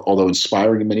inaugural, although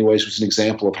inspiring in many ways, was an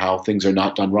example of how things are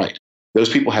not done right. Those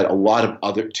people had a lot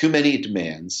of too many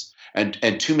demands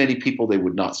and too many people they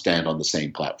would not stand on the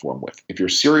same platform with. If you're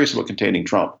serious about containing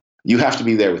Trump, you have to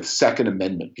be there with Second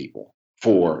Amendment people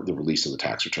for the release of the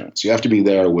tax returns. You have to be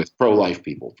there with pro-life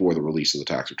people for the release of the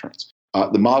tax returns.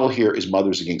 The model here is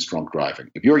Mothers Against Drunk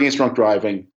Driving. If you're against drunk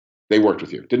driving, they worked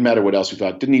with you. Didn't matter what else you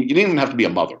thought. You didn't even have to be a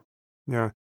mother.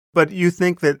 Yeah. But you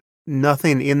think that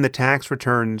nothing in the tax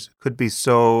returns could be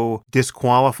so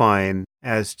disqualifying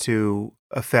as to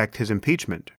affect his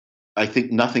impeachment? I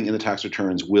think nothing in the tax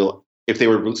returns will, if they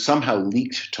were somehow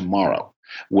leaked tomorrow,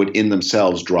 would in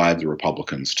themselves drive the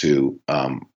Republicans to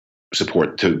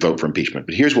vote for impeachment.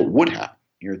 But here's what would happen.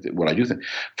 Here's what I do think.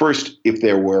 First, if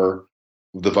there were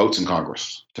the votes in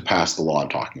Congress to pass the law I'm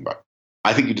talking about,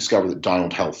 I think you discover that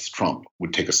Donald Health Trump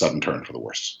would take a sudden turn for the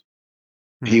worse.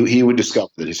 He would discover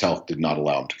that his health did not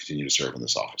allow him to continue to serve in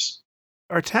this office.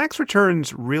 Are tax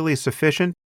returns really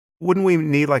sufficient? Wouldn't we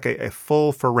need like a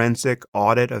full forensic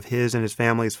audit of his and his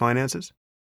family's finances?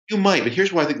 You might, but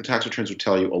here's why I think the tax returns would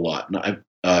tell you a lot.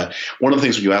 And one of the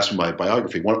things when you asked me my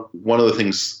biography, one of the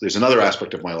things, there's another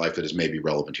aspect of my life that is maybe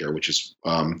relevant here, which is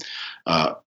I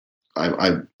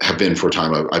have been for a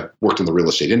time, I've worked in the real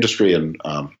estate industry, and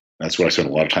that's what I spent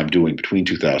a lot of time doing between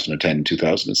 2010 and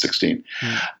 2016.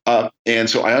 And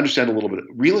so I understand a little bit.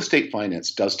 Real estate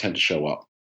finance does tend to show up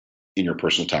in your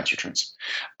personal tax returns.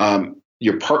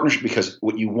 Your partnership, because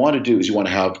what you want to do is you want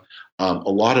to have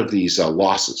a lot of these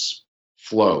losses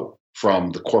flow from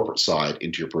the corporate side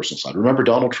into your personal side. Remember,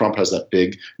 Donald Trump has that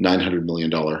big $900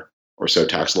 million or so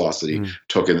tax loss that he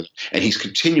took in, and he's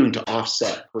continuing to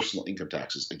offset personal income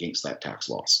taxes against that tax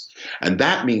loss. And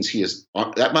that means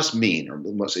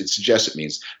it suggests it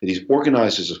means that he's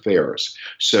organized his affairs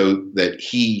so that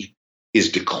he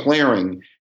is declaring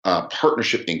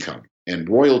partnership income and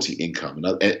royalty income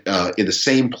in the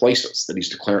same places that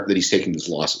he's taking these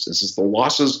losses. And since the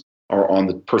losses are on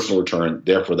the personal return,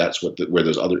 therefore that's where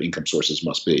those other income sources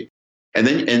must be. And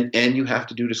then and you have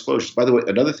to do disclosures. By the way,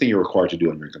 another thing you're required to do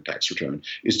on your income tax return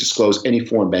is disclose any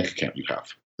foreign bank account you have,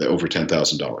 over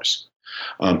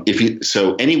 $10,000.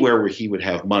 So anywhere where he would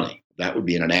have money, that would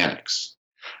be in an annex.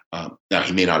 Now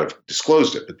he may not have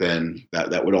disclosed it, but then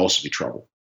that would also be trouble.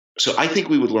 So I think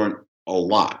we would learn a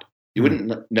lot. You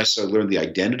wouldn't necessarily learn the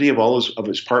identity of all of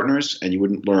his partners, and you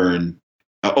wouldn't learn.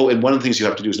 And one of the things you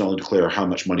have to do is not only declare how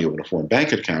much money over a foreign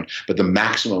bank account, but the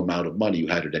maximum amount of money you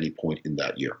had at any point in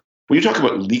that year. When you talk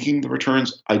about leaking the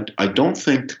returns, I don't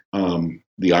think the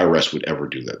IRS would ever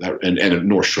do that, and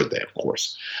nor should they, of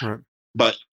course. Right.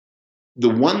 But the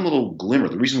one little glimmer,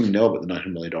 the reason we know about the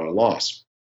 $900 million loss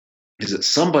is that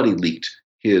somebody leaked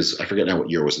his, I forget now what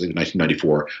year it was, I think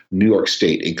 1994, New York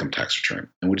State income tax return.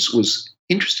 And what was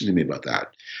interesting to me about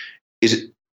that is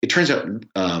it turns out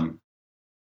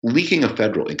leaking a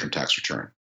federal income tax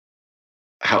return,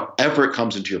 however it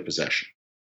comes into your possession,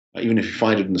 even if you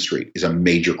find it in the street, is a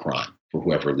major crime for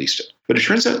whoever released it. But it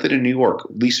turns out that in New York,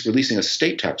 releasing a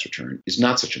state tax return is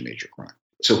not such a major crime.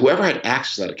 So whoever had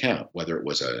access to that account, whether it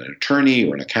was an attorney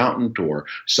or an accountant or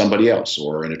somebody else,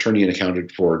 or an attorney and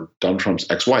accountant for Donald Trump's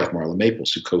ex-wife, Marla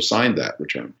Maples, who co-signed that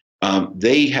return,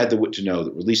 they had the wit to know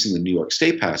that releasing the New York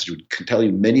State passage would tell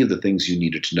you many of the things you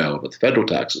needed to know about the federal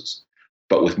taxes,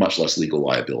 but with much less legal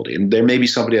liability. And there may be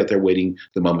somebody out there waiting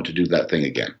the moment to do that thing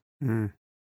again.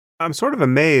 I'm sort of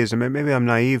amazed, and maybe I'm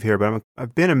naive here, but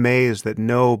I've been amazed that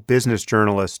no business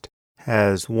journalist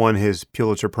has won his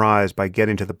Pulitzer Prize by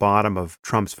getting to the bottom of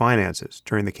Trump's finances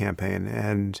during the campaign.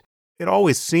 And it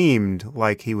always seemed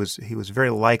like he was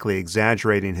very likely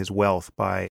exaggerating his wealth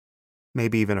by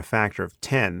maybe even a factor of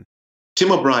 10.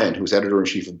 Tim O'Brien, who was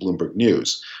editor-in-chief of Bloomberg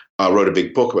News, wrote a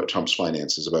big book about Trump's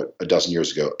finances about a dozen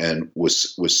years ago and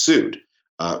was sued.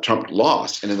 Trump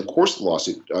lost, and in the course of the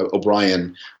lawsuit,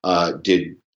 O'Brien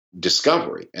did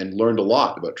discovery and learned a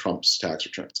lot about Trump's tax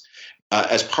returns.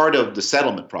 As part of the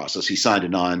settlement process, he signed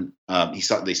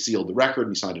they sealed the record,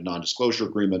 and he signed a non-disclosure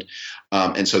agreement,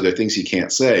 and so there are things he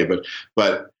can't say.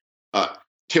 But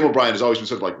Tim O'Brien has always been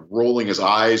sort of like rolling his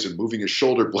eyes and moving his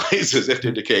shoulder blades as if to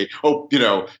indicate, oh,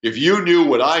 if you knew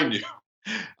what I knew.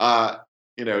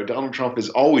 Donald Trump has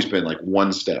always been like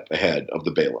one step ahead of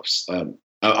the bailiffs.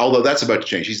 Although that's about to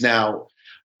change. He's now,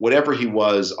 whatever he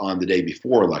was on the day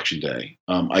before Election Day,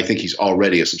 I think he's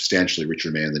already a substantially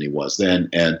richer man than he was then.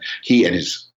 And he and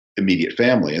his immediate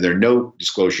family, and there are no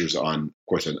disclosures on, of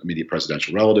course, on immediate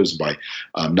presidential relatives. By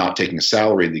not taking a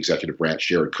salary in the executive branch,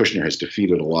 Jared Kushner has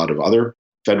defeated a lot of other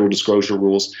federal disclosure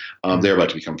rules. They're about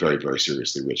to become very, very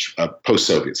seriously rich,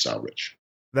 post-Soviet style rich.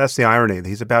 That's the irony.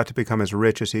 He's about to become as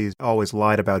rich as he's always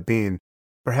lied about being.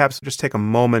 Perhaps just take a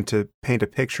moment to paint a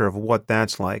picture of what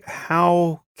that's like.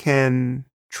 How can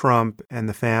Trump and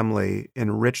the family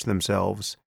enrich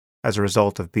themselves as a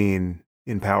result of being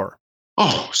in power?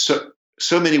 Oh,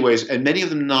 so many ways, and many of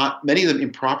them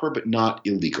improper, but not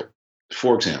illegal.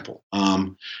 For example,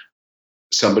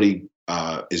 somebody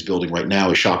is building right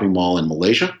now a shopping mall in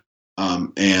Malaysia,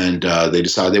 and they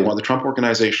decide they want the Trump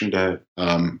Organization to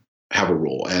have a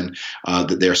role, and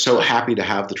that they're so happy to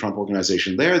have the Trump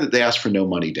Organization there that they ask for no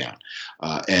money down.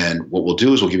 And what we'll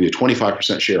do is we'll give you a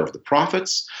 25% share of the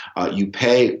profits. You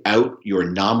pay out your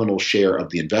nominal share of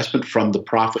the investment from the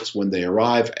profits when they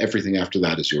arrive. Everything after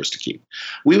that is yours to keep.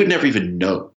 We would never even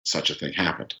know such a thing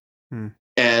happened.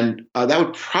 And that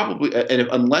would probably,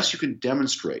 unless you can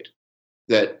demonstrate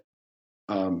that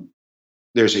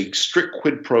there's a strict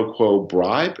quid pro quo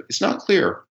bribe, it's not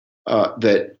clear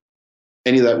that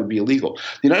any of that would be illegal.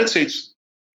 The United States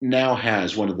now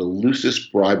has one of the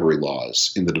loosest bribery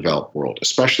laws in the developed world,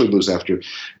 especially loose after,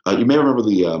 you may remember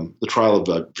the trial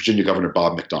of Virginia Governor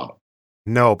Bob McDonnell.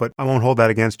 No, but I won't hold that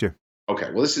against you.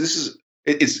 Okay, well,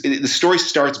 the story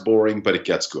starts boring, but it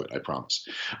gets good, I promise.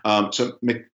 So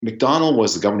McDonnell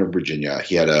was the governor of Virginia.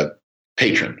 He had a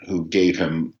patron who gave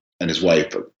him and his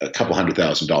wife a couple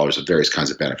 $100,000 of various kinds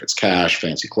of benefits: cash,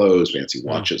 fancy clothes, fancy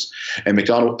watches. And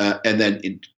McDonnell, and then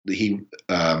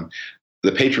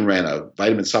the patron ran a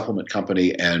vitamin supplement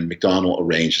company, and McDonnell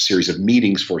arranged a series of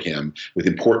meetings for him with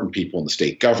important people in the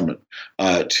state government,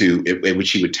 in which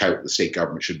he would tout the state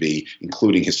government should be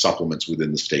including his supplements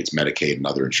within the state's Medicaid and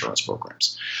other insurance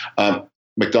programs.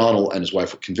 McDonnell and his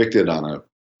wife were convicted on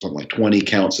something like 20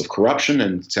 counts of corruption,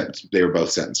 and they were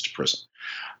both sentenced to prison.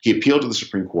 He appealed to the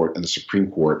Supreme Court, and the Supreme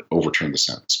Court overturned the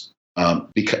sentence.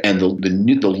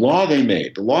 The law they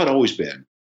made, the law had always been,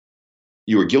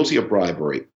 you were guilty of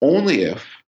bribery only if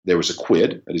there was a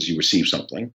quid, that is, you received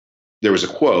something, there was a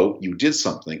quo, you did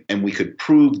something, and we could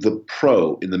prove the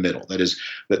pro in the middle. That is,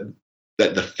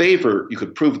 that the favor, you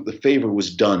could prove that the favor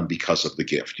was done because of the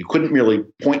gift. You couldn't merely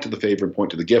point to the favor and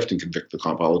point to the gift and convict the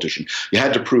politician. You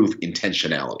had to prove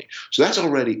intentionality. So that's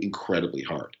already incredibly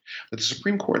hard. But the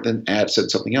Supreme Court then said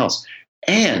something else.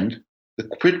 And the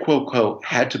quid pro quo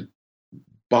had to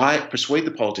persuade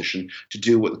the politician to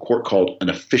do what the court called an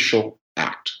official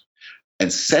act.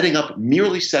 And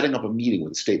merely setting up a meeting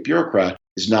with a state bureaucrat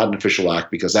is not an official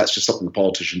act, because that's just something the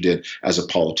politician did as a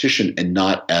politician and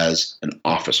not as an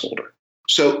office holder.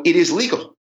 So it is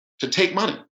legal to take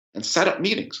money and set up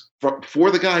meetings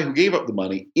for the guy who gave up the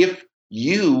money if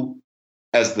you,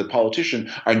 as the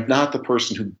politician, are not the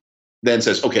person who then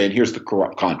says, okay, and here's the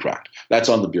corrupt contract. That's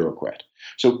on the bureaucrat.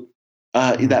 So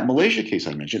in that Malaysia case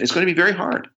I mentioned, it's going to be very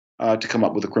hard to come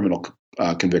up with a criminal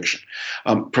conviction.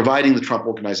 Providing the Trump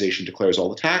Organization declares all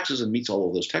the taxes and meets all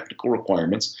of those technical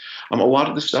requirements, a lot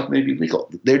of this stuff may be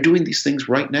legal. They're doing these things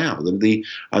right now.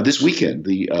 This weekend,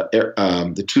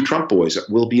 the two Trump boys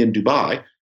will be in Dubai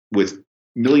with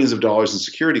millions of dollars in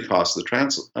security costs of the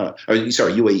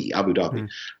UAE, Abu Dhabi,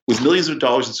 with millions of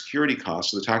dollars in security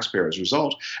costs to the taxpayer as a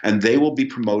result, and they will be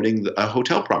promoting a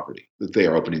hotel property that they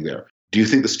are opening there. Do you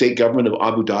think the state government of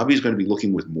Abu Dhabi is going to be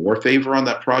looking with more favor on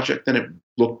that project than it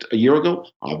looked a year ago?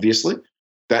 Obviously.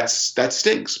 That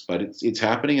stinks, but it's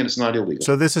happening and it's not illegal.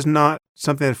 So this is not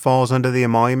something that falls under the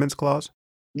emoluments clause?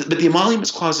 But the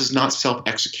emoluments clause is not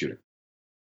self-executing.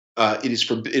 It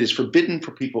is forbidden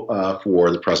for people,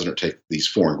 for the president to take these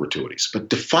foreign gratuities. But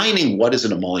defining what is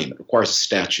an emolument requires a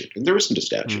statute, and there isn't a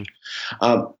statute.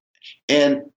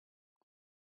 And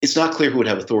it's not clear who would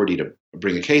have authority to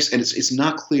bring a case, and it's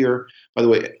not clear, by the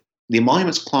way, the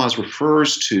emoluments clause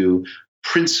refers to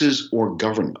princes or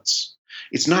governments.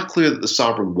 It's not clear that the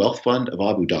sovereign wealth fund of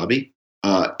Abu Dhabi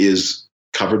is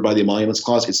covered by the emoluments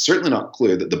clause. It's certainly not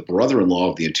clear that the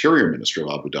brother-in-law of the interior minister of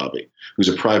Abu Dhabi, who's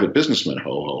a private businessman,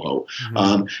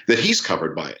 that he's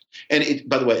covered by it. And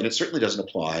it certainly doesn't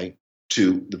apply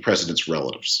to the president's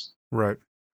relatives. Right.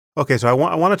 Okay, so I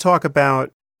want to talk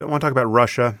about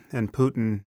Russia and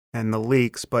Putin and the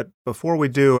leaks, but before we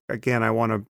do, again, I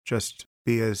want to just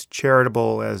be as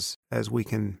charitable as we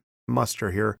can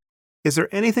muster here. Is there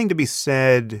anything to be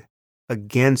said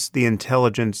against the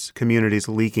intelligence communities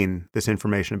leaking this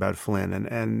information about Flynn?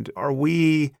 And are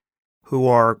we, who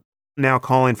are now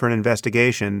calling for an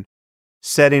investigation,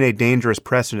 setting a dangerous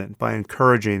precedent by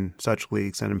encouraging such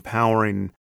leaks and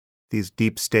empowering these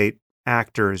deep state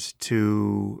actors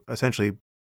to essentially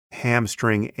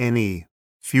hamstring any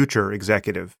future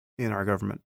executive in our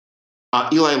government?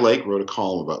 Eli Lake wrote a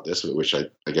column about this, which I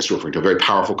guess you're referring to, a very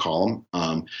powerful column,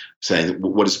 saying that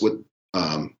what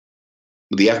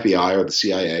the FBI or the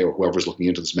CIA or whoever's looking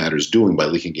into this matter is doing by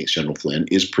leaking against General Flynn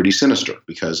is pretty sinister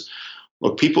because,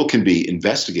 look, people can be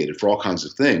investigated for all kinds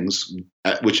of things,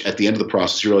 which at the end of the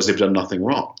process, you realize they've done nothing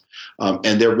wrong.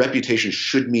 And their reputation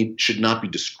should not be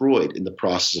destroyed in the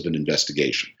process of an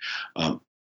investigation.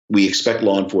 We expect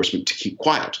law enforcement to keep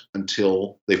quiet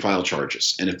until they file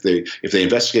charges. And if they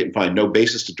investigate and find no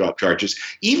basis to drop charges,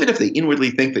 even if they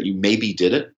inwardly think that you maybe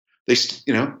did it,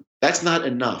 that's not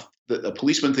enough. A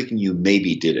policeman thinking you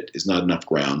maybe did it is not enough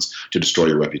grounds to destroy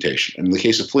your reputation. And in the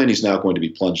case of Flynn, he's now going to be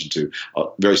plunged into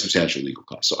very substantial legal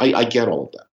costs. So I get all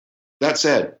of that. That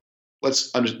said,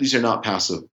 these are not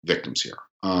passive victims here.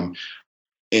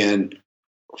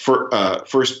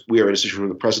 First, we are at a situation where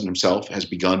the president himself has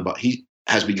begun by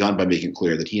making it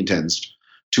clear that he intends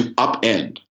to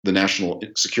upend the national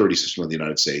security system of the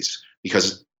United States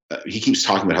because he keeps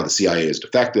talking about how the CIA is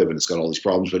defective and it's got all these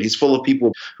problems, but he's full of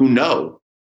people who know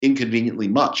inconveniently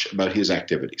much about his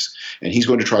activities. And he's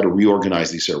going to try to reorganize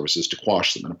these services to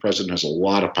quash them. And the president has a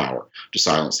lot of power to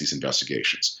silence these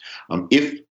investigations.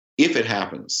 If it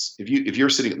happens, if you're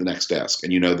sitting at the next desk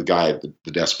and you know the guy at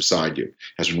the desk beside you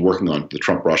has been working on the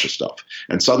Trump-Russia stuff,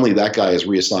 and suddenly that guy is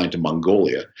reassigned to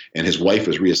Mongolia and his wife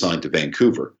is reassigned to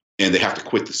Vancouver, and they have to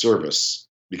quit the service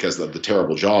because of the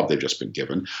terrible job they've just been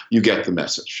given, you get the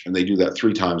message. And they do that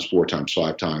 3 times, 4 times,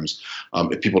 5 times.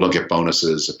 If people don't get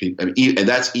bonuses, and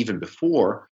that's even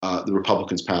before the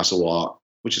Republicans pass a law,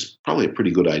 which is probably a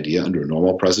pretty good idea under a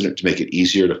normal president, to make it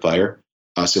easier to fire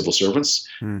civil servants,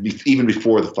 even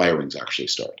before the firings actually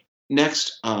start.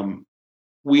 Next,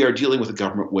 we are dealing with a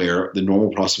government where the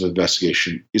normal process of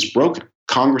investigation is broken.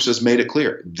 Congress has made it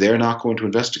clear they're not going to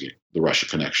investigate the Russia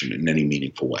connection in any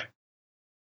meaningful way.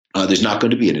 There's not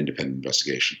going to be an independent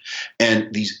investigation.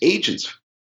 And these agents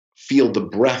feel the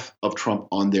breath of Trump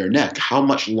on their neck. How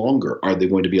much longer are they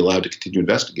going to be allowed to continue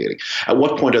investigating? At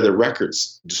what point are their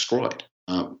records destroyed?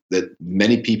 That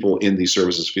many people in these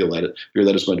services fear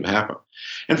that is going to happen.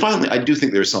 And finally, I do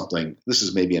think there's something, this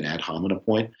is maybe an ad hominem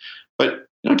point, but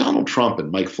Donald Trump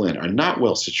and Mike Flynn are not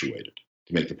well situated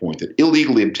to make the point that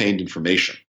illegally obtained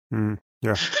information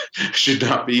should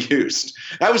not be used.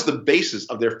 That was the basis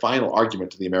of their final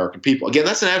argument to the American people. Again,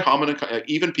 that's an ad hominem.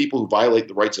 Even people who violate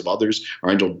the rights of others are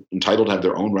entitled to have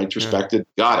their own rights respected.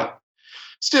 Got it.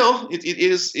 Still,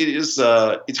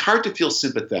 it's hard to feel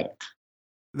sympathetic.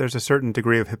 There's a certain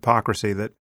degree of hypocrisy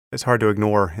that is hard to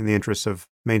ignore in the interests of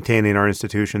maintaining our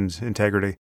institutions'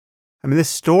 integrity. I mean, this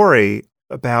story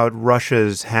about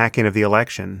Russia's hacking of the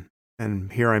election,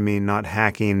 and here I mean not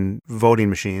hacking voting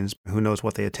machines, who knows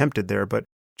what they attempted there, but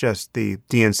just the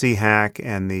DNC hack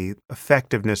and the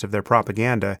effectiveness of their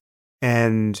propaganda,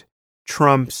 and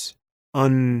Trump's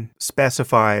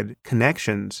unspecified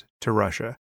connections to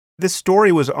Russia. This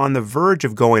story was on the verge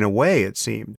of going away, it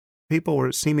seemed. People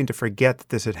were seeming to forget that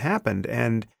this had happened,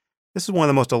 and this is one of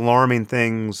the most alarming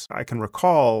things I can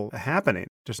recall happening.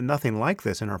 There's nothing like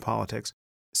this in our politics.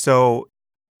 So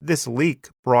this leak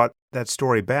brought that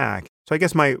story back. So I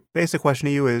guess my basic question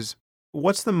to you is,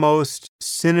 what's the most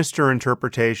sinister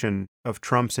interpretation of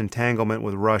Trump's entanglement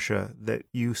with Russia that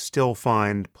you still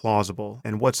find plausible,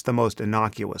 and what's the most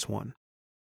innocuous one?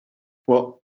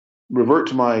 Well, revert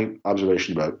to my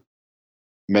observation about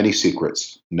many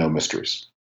secrets, no mysteries.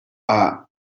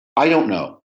 I don't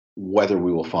know whether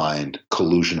we will find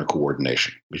collusion or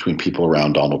coordination between people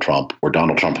around Donald Trump or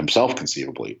Donald Trump himself,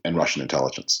 conceivably, and Russian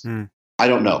intelligence. I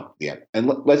don't know yet. And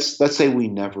let's say we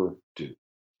never do.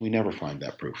 We never find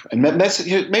that proof. And it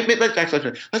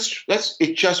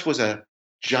just was a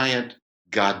giant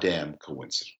goddamn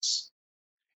coincidence.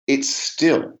 It's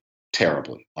still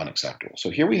terribly unacceptable. So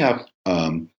here we have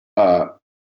a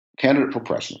candidate for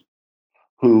president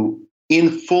who, in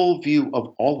full view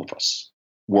of all of us,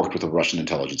 worked with a Russian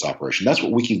intelligence operation. That's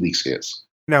what WikiLeaks is.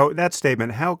 Now, that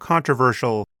statement, how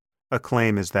controversial a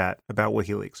claim is that about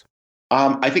WikiLeaks?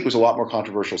 I think it was a lot more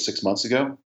controversial 6 months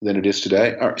ago than it is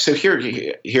today. All right, so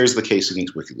here's the case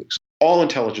against WikiLeaks. All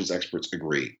intelligence experts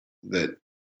agree that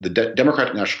the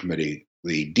Democratic National Committee,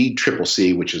 the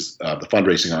DCCC, which is the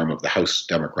fundraising arm of the House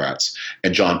Democrats,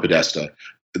 and John Podesta,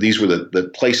 these were the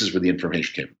places where the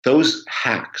information came. Those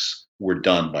hacks were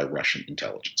done by Russian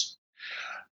intelligence.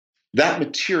 That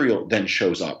material then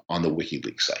shows up on the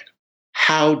WikiLeaks site.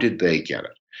 How did they get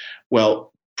it?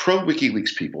 Well,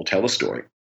 pro-WikiLeaks people tell a story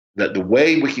that the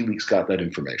way WikiLeaks got that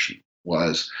information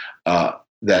was that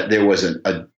there was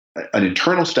an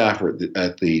internal staffer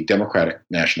at the Democratic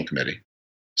National Committee.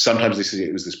 Sometimes they say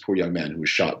it was this poor young man who was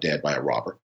shot dead by a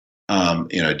robber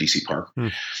in a DC park.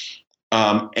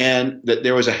 And that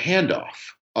there was a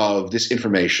handoff of this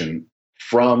information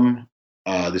from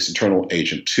this internal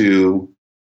agent to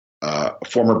a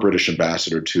former British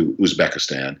ambassador to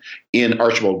Uzbekistan in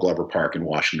Archibald Glover Park in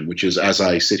Washington, which is, as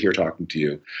I sit here talking to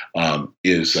you,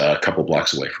 is a couple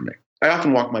blocks away from me. I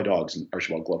often walk my dogs in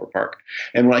Archibald Glover Park.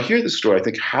 And when I hear this story, I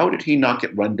think, how did he not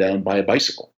get run down by a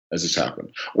bicycle as this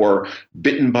happened? Or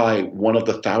bitten by one of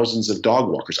the thousands of dog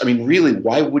walkers? I mean, really,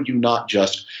 why would you not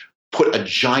just put a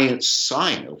giant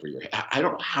sign over your head? I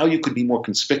don't know how you could be more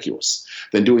conspicuous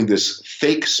than doing this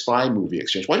fake spy movie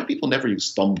exchange. Why do people never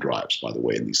use thumb drives, by the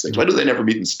way, in these things? Why do they never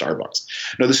meet in Starbucks?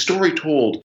 Now, the story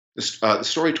told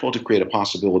to create a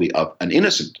possibility of an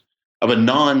innocent, of a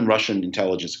non-Russian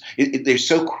intelligence. They're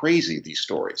so crazy, these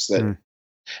stories, that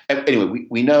anyway,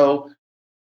 we know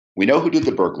who did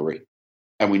the burglary,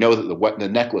 and we know that the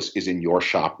necklace is in your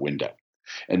shop window.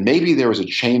 And maybe there is a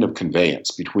chain of conveyance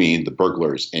between the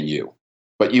burglars and you,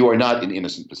 but you are not in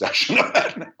innocent possession of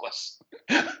that necklace.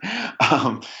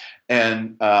 I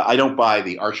don't buy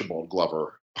the Archibald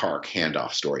Glover Park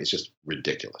handoff story. It's just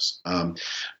ridiculous.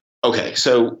 Okay,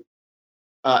 so,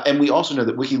 and we also know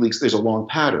that WikiLeaks, there's a long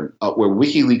pattern where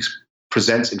WikiLeaks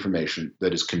presents information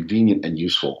that is convenient and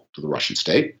useful to the Russian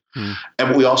state. And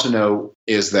what we also know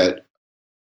is that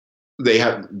they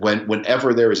have,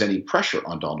 whenever there is any pressure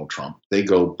on Donald Trump, they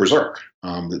go berserk.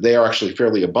 They are actually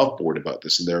fairly above board about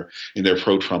this in their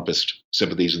pro-Trumpist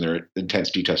sympathies and their intense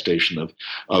detestation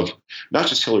of not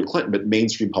just Hillary Clinton, but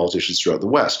mainstream politicians throughout the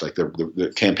West, like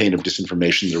the campaign of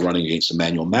disinformation they're running against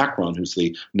Emmanuel Macron, who's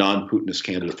the non-Putinist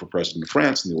candidate for president of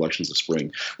France in the elections this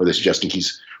spring, where they're suggesting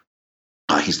he's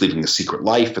living a secret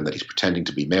life and that he's pretending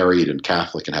to be married and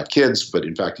Catholic and have kids, but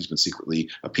in fact he's been secretly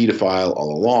a pedophile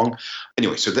all along.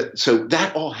 Anyway, so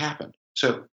that all happened.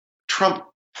 So Trump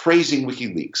praising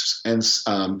WikiLeaks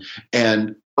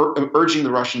and urging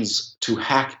the Russians to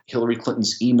hack Hillary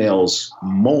Clinton's emails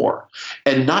more,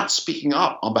 and not speaking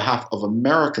up on behalf of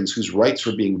Americans whose rights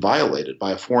were being violated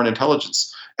by a foreign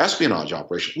intelligence espionage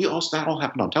operation. That all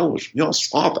happened on television. We all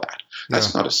saw that.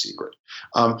 That's not a secret.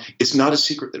 It's not a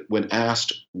secret that when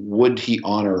asked, would he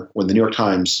honor, when the New York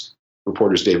Times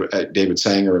reporters David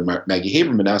Sanger and Maggie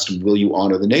Haberman asked him, will you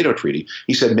honor the NATO treaty?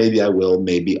 He said, maybe I will,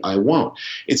 maybe I won't.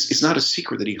 It's not a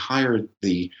secret that he hired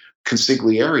the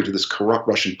consigliere to this corrupt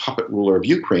Russian puppet ruler of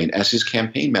Ukraine as his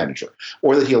campaign manager,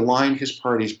 or that he aligned his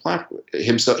party's platform,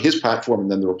 his platform,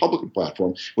 and then the Republican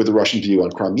platform with the Russian view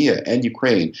on Crimea and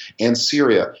Ukraine and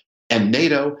Syria and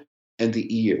NATO and the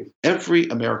EU. Every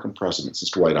American president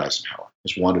since Dwight Eisenhower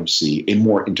has wanted to see a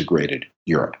more integrated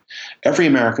Europe. Every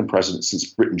American president since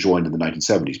Britain joined in the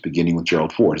 1970s, beginning with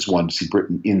Gerald Ford, has wanted to see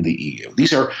Britain in the EU.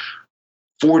 These are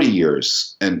 40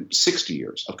 years and 60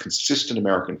 years of consistent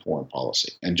American foreign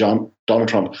policy. And Donald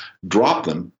Trump dropped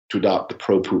them to adopt the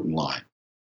pro-Putin line.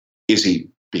 Is he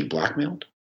being blackmailed?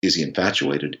 Is he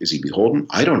infatuated? Is he beholden?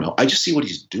 I don't know. I just see what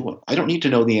he's doing. I don't need to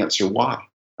know the answer why.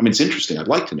 I mean, it's interesting. I'd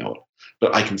like to know it.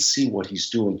 But I can see what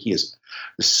he's doing. He is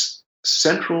the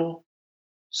central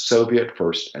Soviet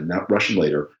first and not Russian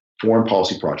later foreign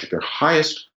policy project. Their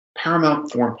highest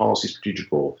paramount foreign policy strategic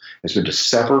goal has been to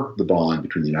sever the bond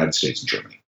between the United States and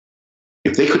Germany.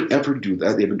 If they could ever do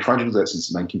that, they've been trying to do that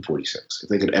since 1946. If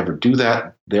they could ever do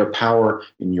that, their power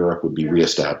in Europe would be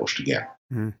reestablished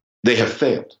again. They have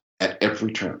failed at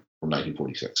every turn from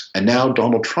 1946. And now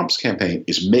Donald Trump's campaign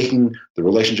is making the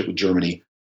relationship with Germany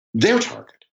their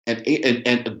target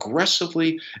and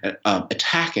aggressively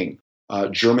attacking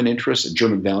German interests and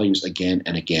German values again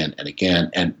and again and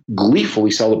again, and gleefully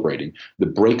celebrating the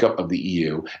breakup of the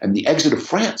EU and the exit of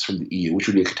France from the EU, which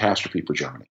would be a catastrophe for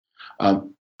Germany.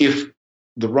 If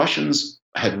the Russians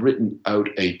had written out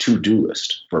a to-do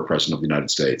list for a president of the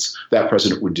United States, that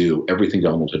president would do everything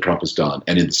Donald Trump has done,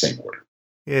 and in the same order.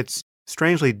 It's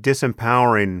strangely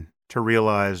disempowering to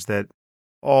realize that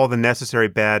all the necessary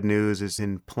bad news is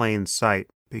in plain sight,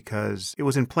 because it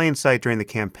was in plain sight during the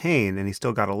campaign and he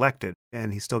still got elected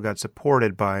and he still got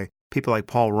supported by people like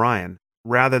Paul Ryan.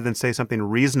 Rather than say something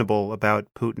reasonable about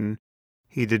Putin,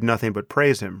 he did nothing but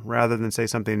praise him. Rather than say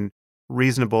something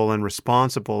reasonable and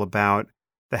responsible about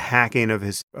the hacking of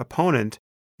his opponent,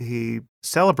 he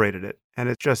celebrated it. And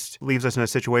it just leaves us in a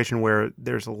situation where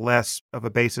there's less of a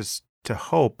basis to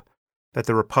hope that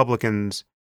the Republicans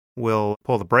will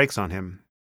pull the brakes on him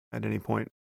at any point.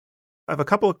 I have a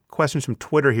couple of questions from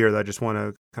Twitter here that I just want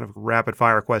to kind of rapid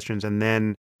fire questions. And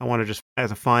then I want to just,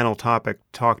 as a final topic,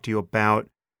 talk to you about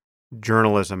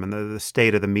journalism and the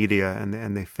state of the media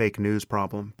and the fake news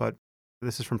problem. But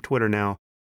this is from Twitter now.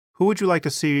 Who would you like to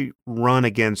see run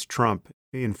against Trump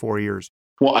in 4 years?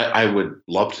 Well, I would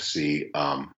love to see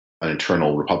an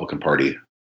internal Republican Party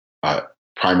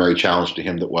primary challenge to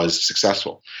him that was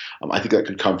successful. I think that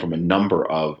could come from a number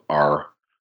of our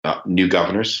new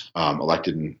governors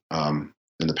elected in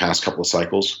the past couple of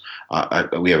cycles.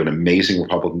 We have an amazing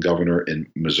Republican governor in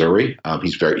Missouri.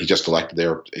 He just elected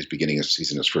there.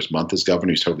 He's in his first month as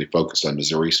governor. He's totally focused on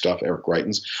Missouri stuff. Eric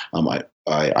Greitens.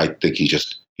 I think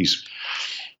he's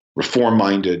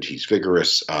reform-minded. He's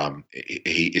vigorous.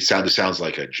 It sounds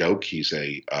like a joke. He's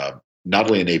not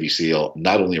only a Navy SEAL,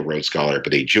 not only a Rhodes Scholar,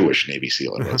 but a Jewish Navy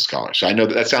SEAL and Rhodes Scholar. So I know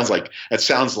that sounds like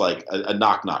a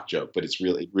knock joke, but it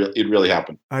really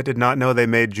happened. I did not know they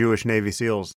made Jewish Navy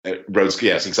SEALs. Rhodes,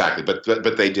 yes, exactly, but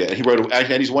they did.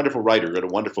 And he's a wonderful writer. He wrote a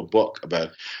wonderful book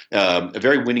about a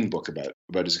very winning book about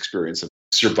his experience of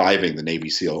surviving the Navy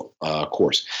SEAL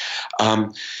course.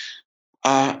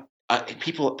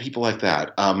 People like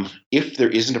that. If there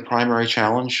isn't a primary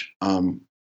challenge,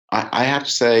 I have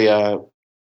to say.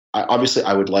 Obviously,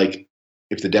 I would like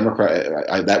if the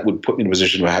Democrat that would put me in a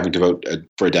position of having to vote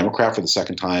for a Democrat for the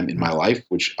second time in my life,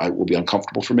 which will be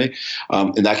uncomfortable for me.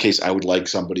 In that case, I would like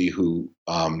somebody who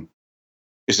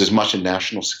is as much a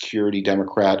national security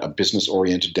Democrat, a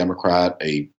business-oriented Democrat,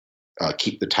 a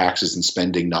keep the taxes and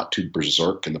spending not too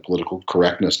berserk and the political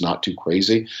correctness not too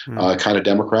crazy kind of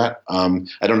Democrat. I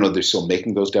don't know if they're still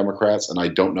making those Democrats, and I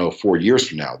don't know if 4 years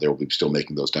from now they will be still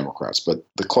making those Democrats. But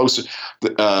the closer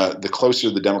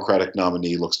the Democratic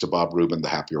nominee looks to Bob Rubin, the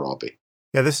happier I'll be.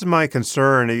 Yeah, this is my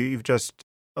concern. You've just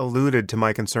alluded to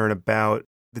my concern about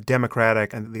the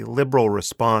Democratic and the liberal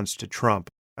response to Trump.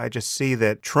 I just see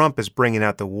that Trump is bringing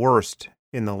out the worst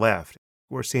in the left.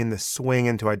 We're seeing this swing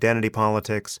into identity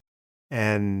politics.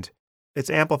 And it's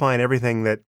amplifying everything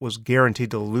that was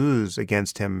guaranteed to lose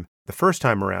against him the first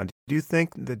time around. Do you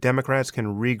think the Democrats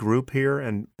can regroup here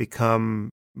and become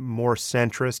more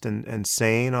centrist and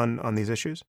sane on these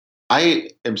issues? I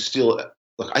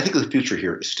think the future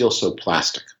here is still so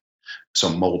plastic, so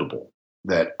moldable,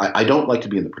 that I don't like to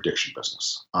be in the prediction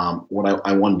business. What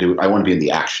I want to do, I want to be in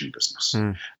the action business.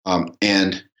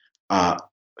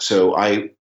 So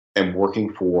I am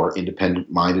working for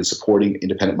supporting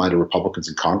independent-minded Republicans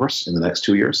in Congress in the next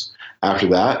 2 years. After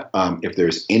that, if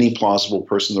there's any plausible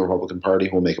person in the Republican Party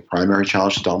who will make a primary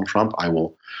challenge to Donald Trump, I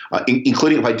will,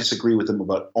 including if I disagree with him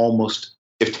about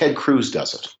if Ted Cruz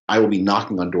does it, I will be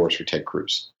knocking on doors for Ted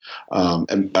Cruz.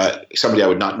 And somebody I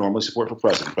would not normally support for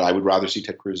president, but I would rather see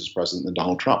Ted Cruz as president than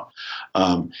Donald Trump.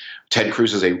 Ted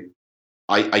Cruz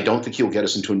I don't think he'll get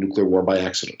us into a nuclear war by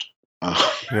accident.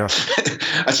 Yeah.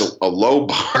 That's a low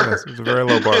bar. Yes, it's a very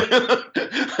low bar.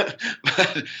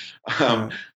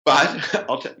 But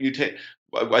I'll tell you.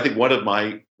 I think one of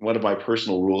my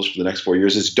personal rules for the next 4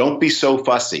 years is don't be so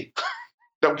fussy.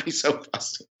 Don't be so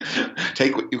fussy.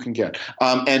 Take what you can get.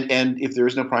 And if there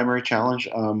is no primary challenge,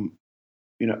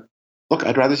 look,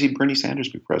 I'd rather see Bernie Sanders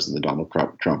be president than Donald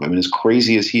Trump. I mean, as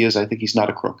crazy as he is, I think he's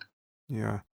not a crook.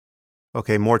 Yeah.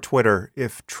 Okay, more Twitter.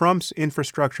 If Trump's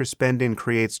infrastructure spending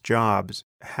creates jobs,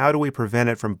 how do we prevent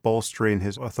it from bolstering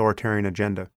his authoritarian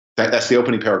agenda? That's the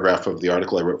opening paragraph of the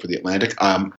article I wrote for The Atlantic.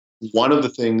 One of the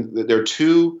things, there are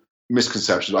two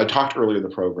misconceptions. I talked earlier in the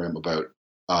program about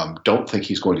don't think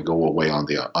he's going to go away on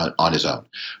his own.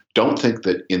 Don't think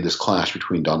that in this clash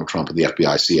between Donald Trump and the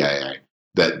FBI, CIA,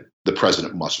 that the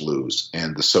president must lose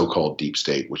and the so-called deep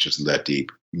state, which isn't that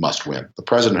deep, must win. The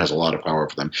president has a lot of power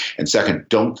over them. And second,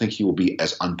 don't think he will be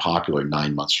as unpopular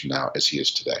 9 months from now as he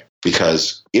is today.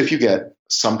 Because if you get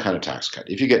some kind of tax cut,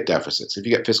 if you get deficits, if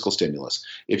you get fiscal stimulus,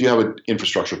 if you have an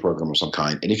infrastructure program of some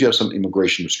kind, and if you have some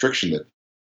immigration restriction that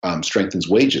strengthens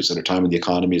wages at a time when the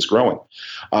economy is growing,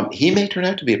 he may turn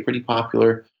out to be a pretty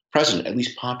popular president, at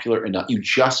least popular enough. You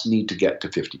just need to get to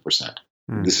 50%.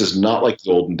 This is not like the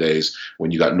olden days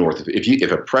when you got north of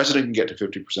if a president can get to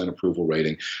 50% approval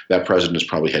rating, that president is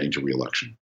probably heading to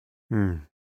re-election.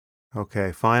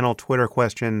 Okay, final Twitter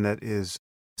question that is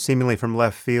seemingly from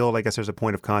left field. I guess there's a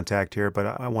point of contact here,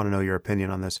 but I want to know your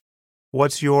opinion on this.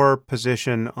 What's your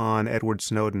position on Edward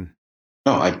Snowden?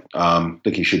 No, I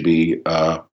think he should be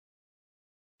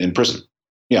in prison.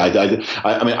 Yeah,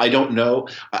 I mean, I don't know.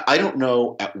 I don't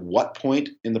know at what point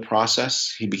in the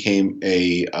process he became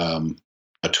a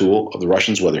tool of the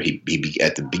Russians, whether he be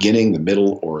at the beginning, the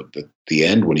middle, or the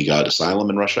end when he got asylum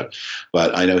in Russia.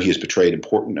 But I know he has betrayed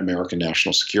important American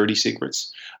national security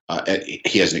secrets.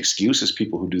 He has an excuse, as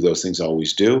people who do those things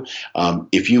always do.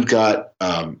 If you've got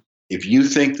If you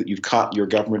think that you've caught your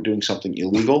government doing something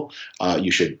illegal,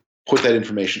 you should put that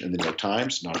information in the New York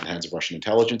Times, not in the hands of Russian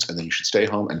intelligence, and then you should stay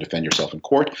home and defend yourself in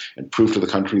court and prove to the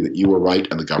country that you were right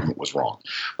and the government was wrong.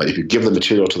 But if you give the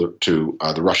material to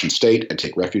the Russian state and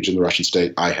take refuge in the Russian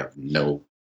state, I have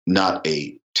not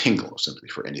a tingle of sympathy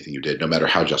for anything you did, no matter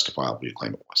how justifiable you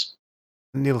claim it was.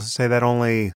 Needless to say, that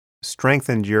only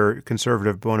strengthened your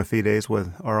conservative bona fides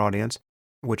with our audience,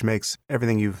 which makes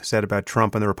everything you've said about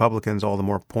Trump and the Republicans all the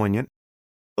more poignant.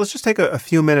 Let's just take a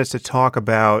few minutes to talk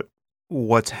about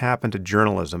what's happened to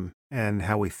journalism and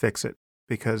how we fix it,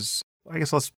 because I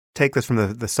guess let's take this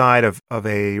from the side of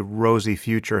a rosy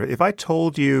future. If I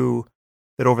told you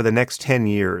that over the next 10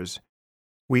 years,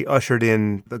 we ushered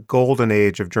in the golden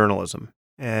age of journalism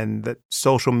and that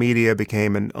social media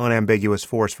became an unambiguous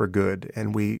force for good,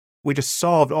 and we just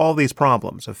solved all these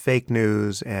problems of fake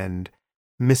news and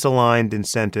misaligned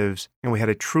incentives, and we had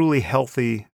a truly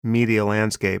healthy media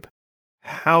landscape,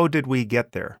 how did we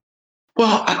get there?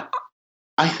 Well,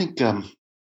 I think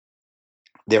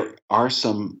there are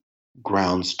some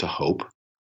grounds to hope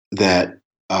that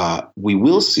we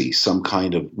will see some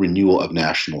kind of renewal of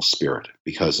national spirit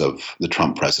because of the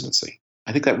Trump presidency.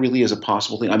 I think that really is a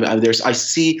possible thing. I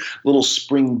see little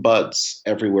spring buds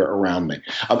everywhere around me.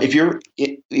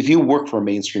 If you work for a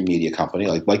mainstream media company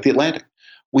like The Atlantic,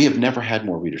 we have never had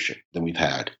more readership than we've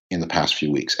had in the past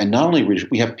few weeks. And not only readership,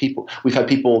 we've had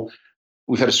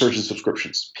a surge in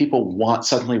subscriptions. People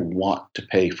suddenly want to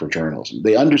pay for journalism.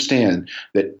 They understand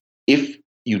that if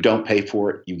you don't pay for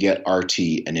it, you get RT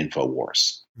and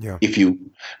InfoWars. Yeah.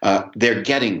 They're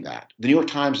getting that. The New York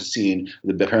Times has seen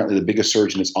apparently the biggest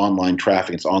surge in its online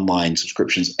traffic, its online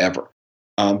subscriptions ever.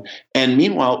 And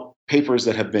meanwhile, papers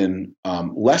that have been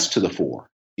less to the fore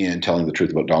in telling the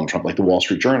truth about Donald Trump, like the Wall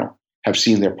Street Journal, have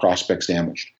seen their prospects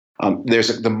damaged.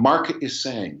 The market is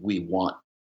saying we want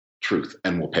truth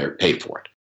and we'll pay for it.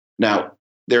 Now,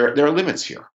 there are limits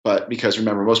here, but because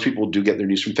remember, most people do get their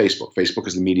news from Facebook. Facebook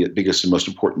is the biggest and most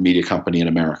important media company in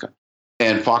America.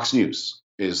 And Fox News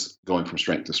is going from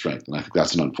strength to strength, and I think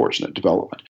that's an unfortunate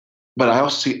development. But I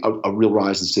also see a real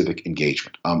rise in civic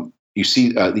engagement. You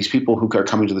see these people who are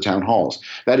coming to the town halls.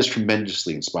 That is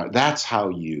tremendously inspiring. That's how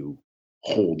you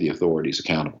hold the authorities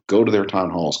accountable. Go to their town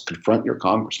halls, confront your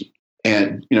congressman,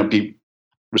 and be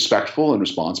respectful and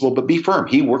responsible, but be firm.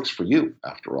 He works for you,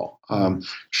 after all.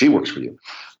 She works for you.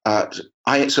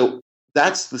 So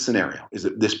that's the scenario, is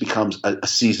that this becomes a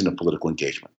season of political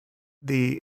engagement.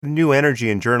 The new energy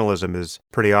in journalism is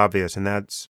pretty obvious, and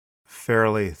that's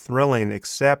fairly thrilling,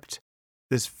 except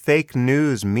this fake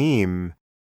news meme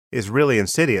is really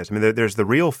insidious. I mean, there's the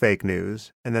real fake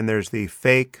news, and then there's the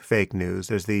fake news.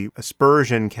 There's the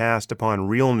aspersion cast upon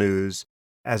real news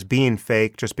as being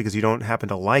fake just because you don't happen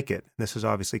to like it. This is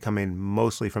obviously coming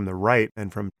mostly from the right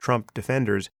and from Trump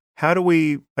defenders. How do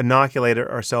we inoculate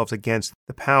ourselves against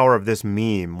the power of this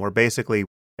meme, where basically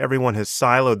everyone has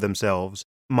siloed themselves?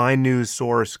 My news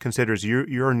source considers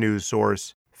your news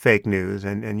source fake news,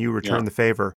 and you return the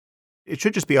favor. It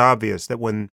should just be obvious that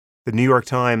when the New York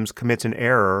Times commits an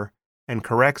error and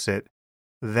corrects it,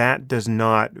 that does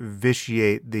not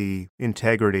vitiate the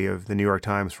integrity of the New York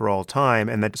Times for all time,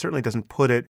 and that certainly doesn't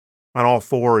put it on all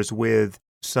fours with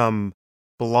some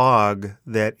blog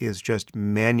that is just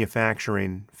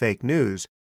manufacturing fake news.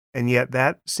 And yet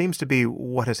that seems to be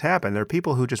what has happened. There are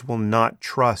people who just will not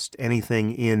trust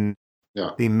anything in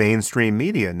the mainstream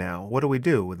media now. What do we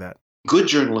do with that? Good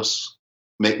journalists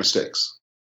make mistakes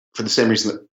for the same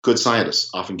reason that good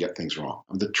scientists often get things wrong.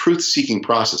 The truth-seeking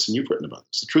process, and you've written about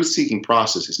this, the truth-seeking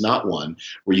process is not one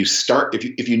where you start,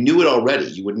 if you knew it already,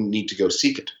 you wouldn't need to go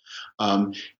seek it.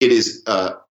 It is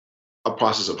a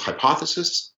process of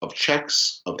hypothesis, of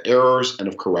checks, of errors, and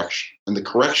of correction. And the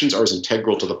corrections are as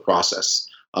integral to the process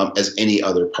as any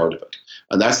other part of it.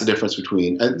 And that's the difference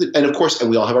between, and of course, and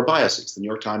we all have our biases. The New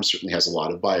York Times certainly has a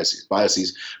lot of biases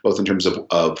both in terms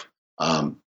of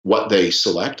what they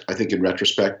select. I think in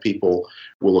retrospect, people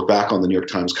will look back on the New York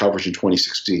Times coverage in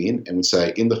 2016 and would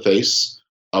say, in the face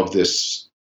of this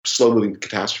slow-moving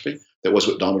catastrophe that was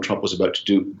what Donald Trump was about to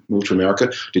do, move to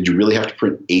America, did you really have to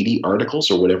print 80 articles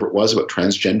or whatever it was about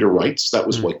transgender rights? That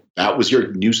was that was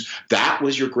your news. That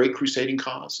was your great crusading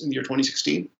cause in the year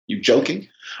 2016. You joking?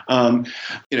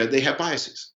 They have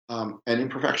biases and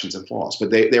imperfections and flaws,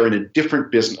 but they're in a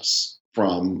different business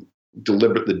from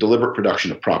the deliberate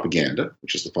production of propaganda,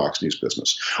 which is the Fox News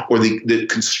business, or the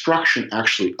construction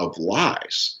actually of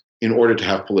lies in order to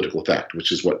have political effect,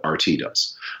 which is what RT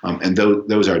does. And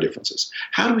those are differences.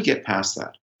 How do we get past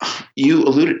that?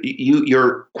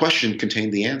 Your question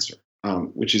contained the answer,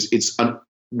 which is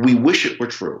we wish it were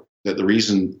true that the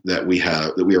reason that we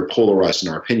are polarized in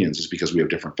our opinions is because we have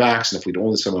different facts, and if we'd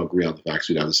only somehow agree on the facts,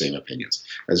 we'd have the same opinions.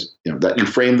 As you know, that you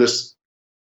frame this,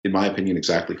 in my opinion,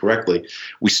 exactly correctly.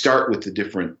 We start with the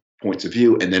different points of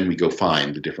view, and then we go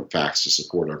find the different facts to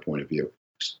support our point of view.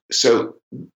 So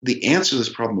the answer to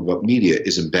this problem about media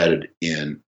is embedded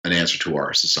in an answer to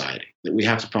our society, that we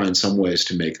have to find some ways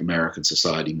to make American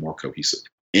society more cohesive.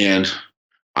 And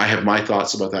I have my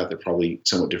thoughts about that. They're probably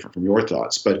somewhat different from your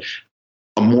thoughts, but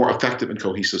a more effective and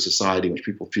cohesive society in which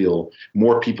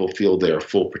more people feel they are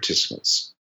full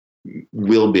participants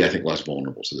will be, I think, less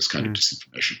vulnerable to this kind of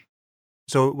disinformation.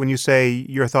 So when you say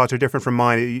your thoughts are different from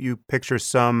mine, you picture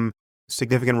some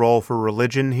significant role for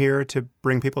religion here to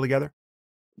bring people together?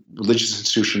 Religious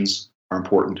institutions are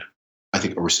important. I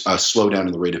think a slowdown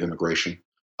in the rate of immigration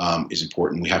is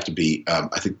important. We have to be,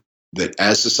 I think, that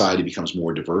as society becomes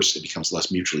more diverse, it becomes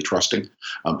less mutually trusting.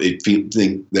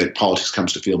 That politics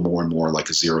comes to feel more and more like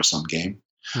a zero-sum game.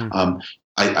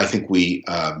 I think we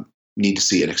need to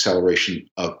see an acceleration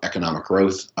of economic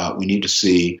growth. We need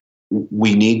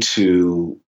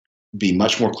to be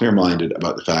much more clear-minded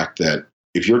about the fact that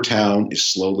if your town is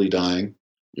slowly dying,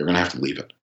 you're going to have to leave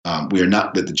it. We are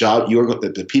not that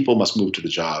the people must move to the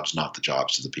jobs, not the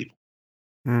jobs to the people.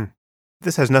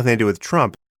 This has nothing to do with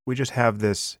Trump. We just have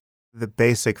the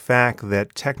basic fact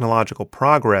that technological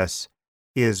progress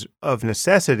is of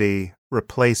necessity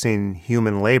replacing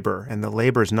human labor, and the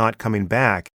labor is not coming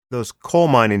back. Those coal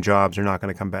mining jobs are not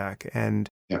going to come back, and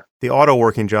the auto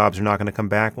working jobs are not going to come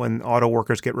back when auto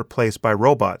workers get replaced by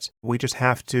robots. We just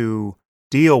have to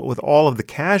deal with all of the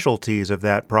casualties of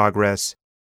that progress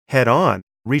head on.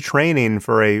 Retraining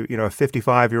for a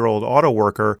 55-year-old auto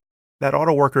worker, that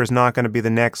auto worker is not going to be the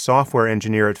next software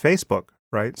engineer at Facebook,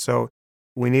 right? So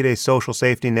we need a social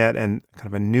safety net and kind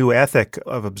of a new ethic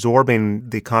of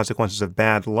absorbing the consequences of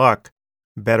bad luck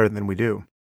better than we do.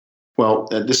 Well,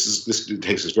 this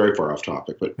takes us very far off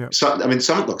topic, but some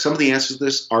of the answers to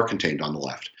this are contained on the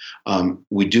left.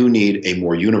 We do need a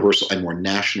more universal and more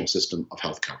national system of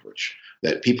health coverage.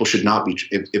 That people should not be,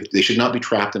 if they should not be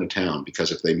trapped in a town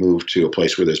because if they move to a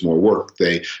place where there's more work,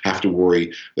 they have to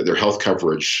worry that their health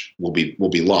coverage will be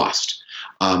lost.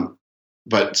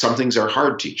 But some things are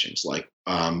hard teachings, like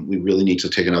we really need to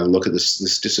take another look at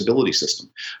this disability system,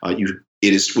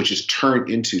 which is turned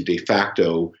into de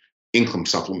facto income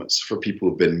supplements for people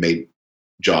who've been made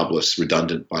jobless,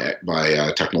 redundant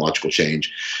by technological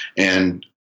change. And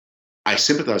I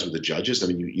sympathize with the judges. I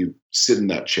mean, you sit in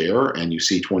that chair and you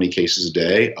see 20 cases a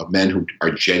day of men who are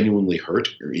genuinely hurt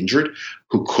or injured,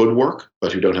 who could work,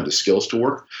 but who don't have the skills to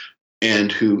work,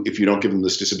 and who, if you don't give them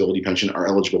this disability pension, are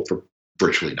eligible for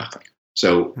virtually nothing.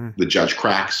 So the judge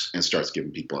cracks and starts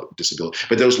giving people a disability,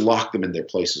 but those lock them in their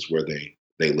places where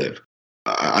they live.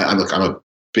 I'm a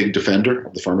big defender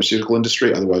of the pharmaceutical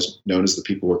industry, otherwise known as the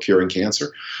people who are curing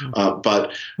cancer.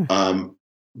 But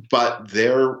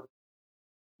their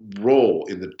role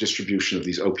in the distribution of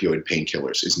these opioid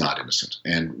painkillers is not innocent.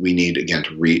 And we need, again,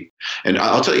 to read. And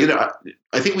I'll tell you,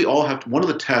 I think we all have, one of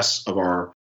the tests of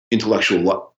our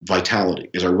intellectual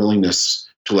vitality is our willingness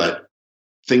to let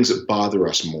things that bother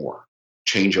us more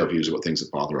change our views about things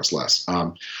that bother us less.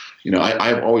 I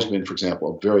have always been, for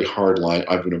example, I've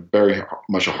been very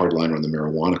much a hardliner on the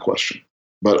marijuana question.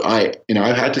 But I've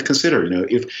had to consider,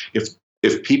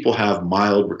 if people have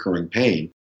mild recurring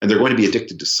pain and they're going to be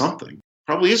addicted to something,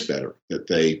 probably is better that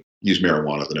they use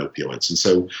marijuana than opioids. And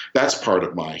so that's part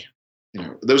of my,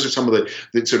 those are some of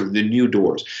the sort of the new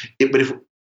doors. But if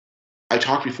I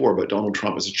talked before about Donald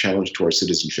Trump as a challenge to our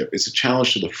citizenship, it's a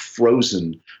challenge to the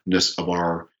frozenness of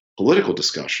our political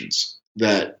discussions,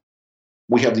 that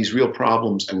we have these real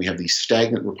problems and we have these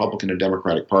stagnant Republican and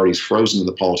Democratic parties frozen in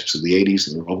the politics of the 80s,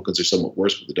 and the Republicans are somewhat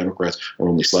worse, but the Democrats are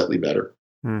only slightly better.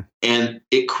 And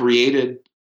it created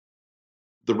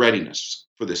the readiness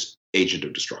for this agent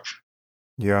of destruction.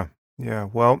 Yeah.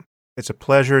 Well, it's a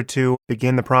pleasure to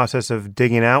begin the process of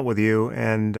digging out with you,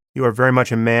 and you are very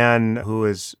much a man who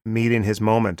is meeting his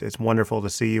moment. It's wonderful to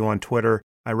see you on Twitter.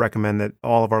 I recommend that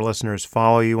all of our listeners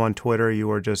follow you on Twitter. You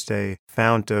are just a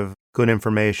fount of good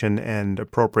information and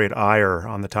appropriate ire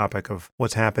on the topic of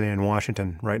what's happening in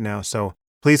Washington right now. So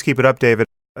please keep it up, David.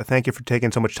 Thank you for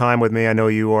taking so much time with me. I know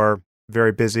you are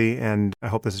very busy, and I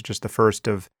hope this is just the first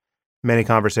of many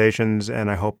conversations, and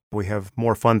I hope we have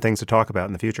more fun things to talk about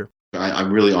in the future.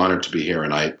 I'm really honored to be here,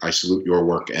 and I salute your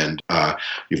work. And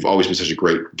you've always been such a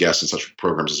great guest in such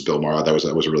programs as Bill Maher. That was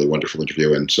a really wonderful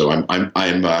interview, and so I'm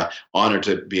honored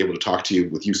to be able to talk to you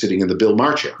with you sitting in the Bill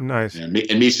Maher chair, nice, and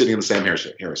me sitting in the Sam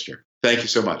Harris chair. Thank you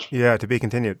so much. Yeah, to be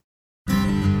continued.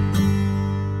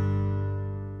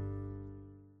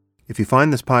 If you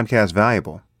find this podcast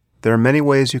valuable, There are many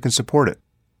ways you can support it.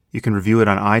 You can review it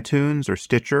on iTunes or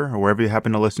Stitcher or wherever you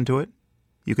happen to listen to it.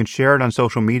 You can share it on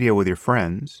social media with your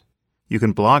friends. You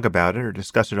can blog about it or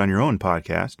discuss it on your own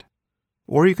podcast.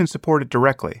 Or you can support it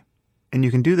directly. And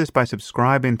you can do this by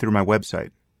subscribing through my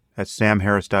website at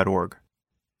samharris.org.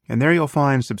 And there you'll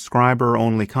find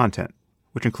subscriber-only content,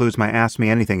 which includes my Ask Me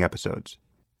Anything episodes.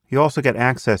 You also get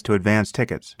access to advance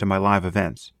tickets to my live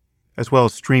events, as well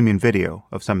as streaming video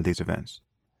of some of these events.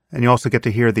 And you also get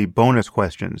to hear the bonus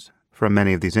questions from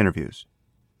many of these interviews.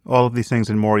 All of these things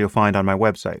and more you'll find on my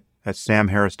website at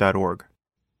samharris.org.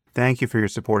 Thank you for your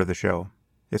support of the show.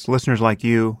 It's listeners like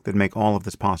you that make all of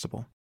this possible.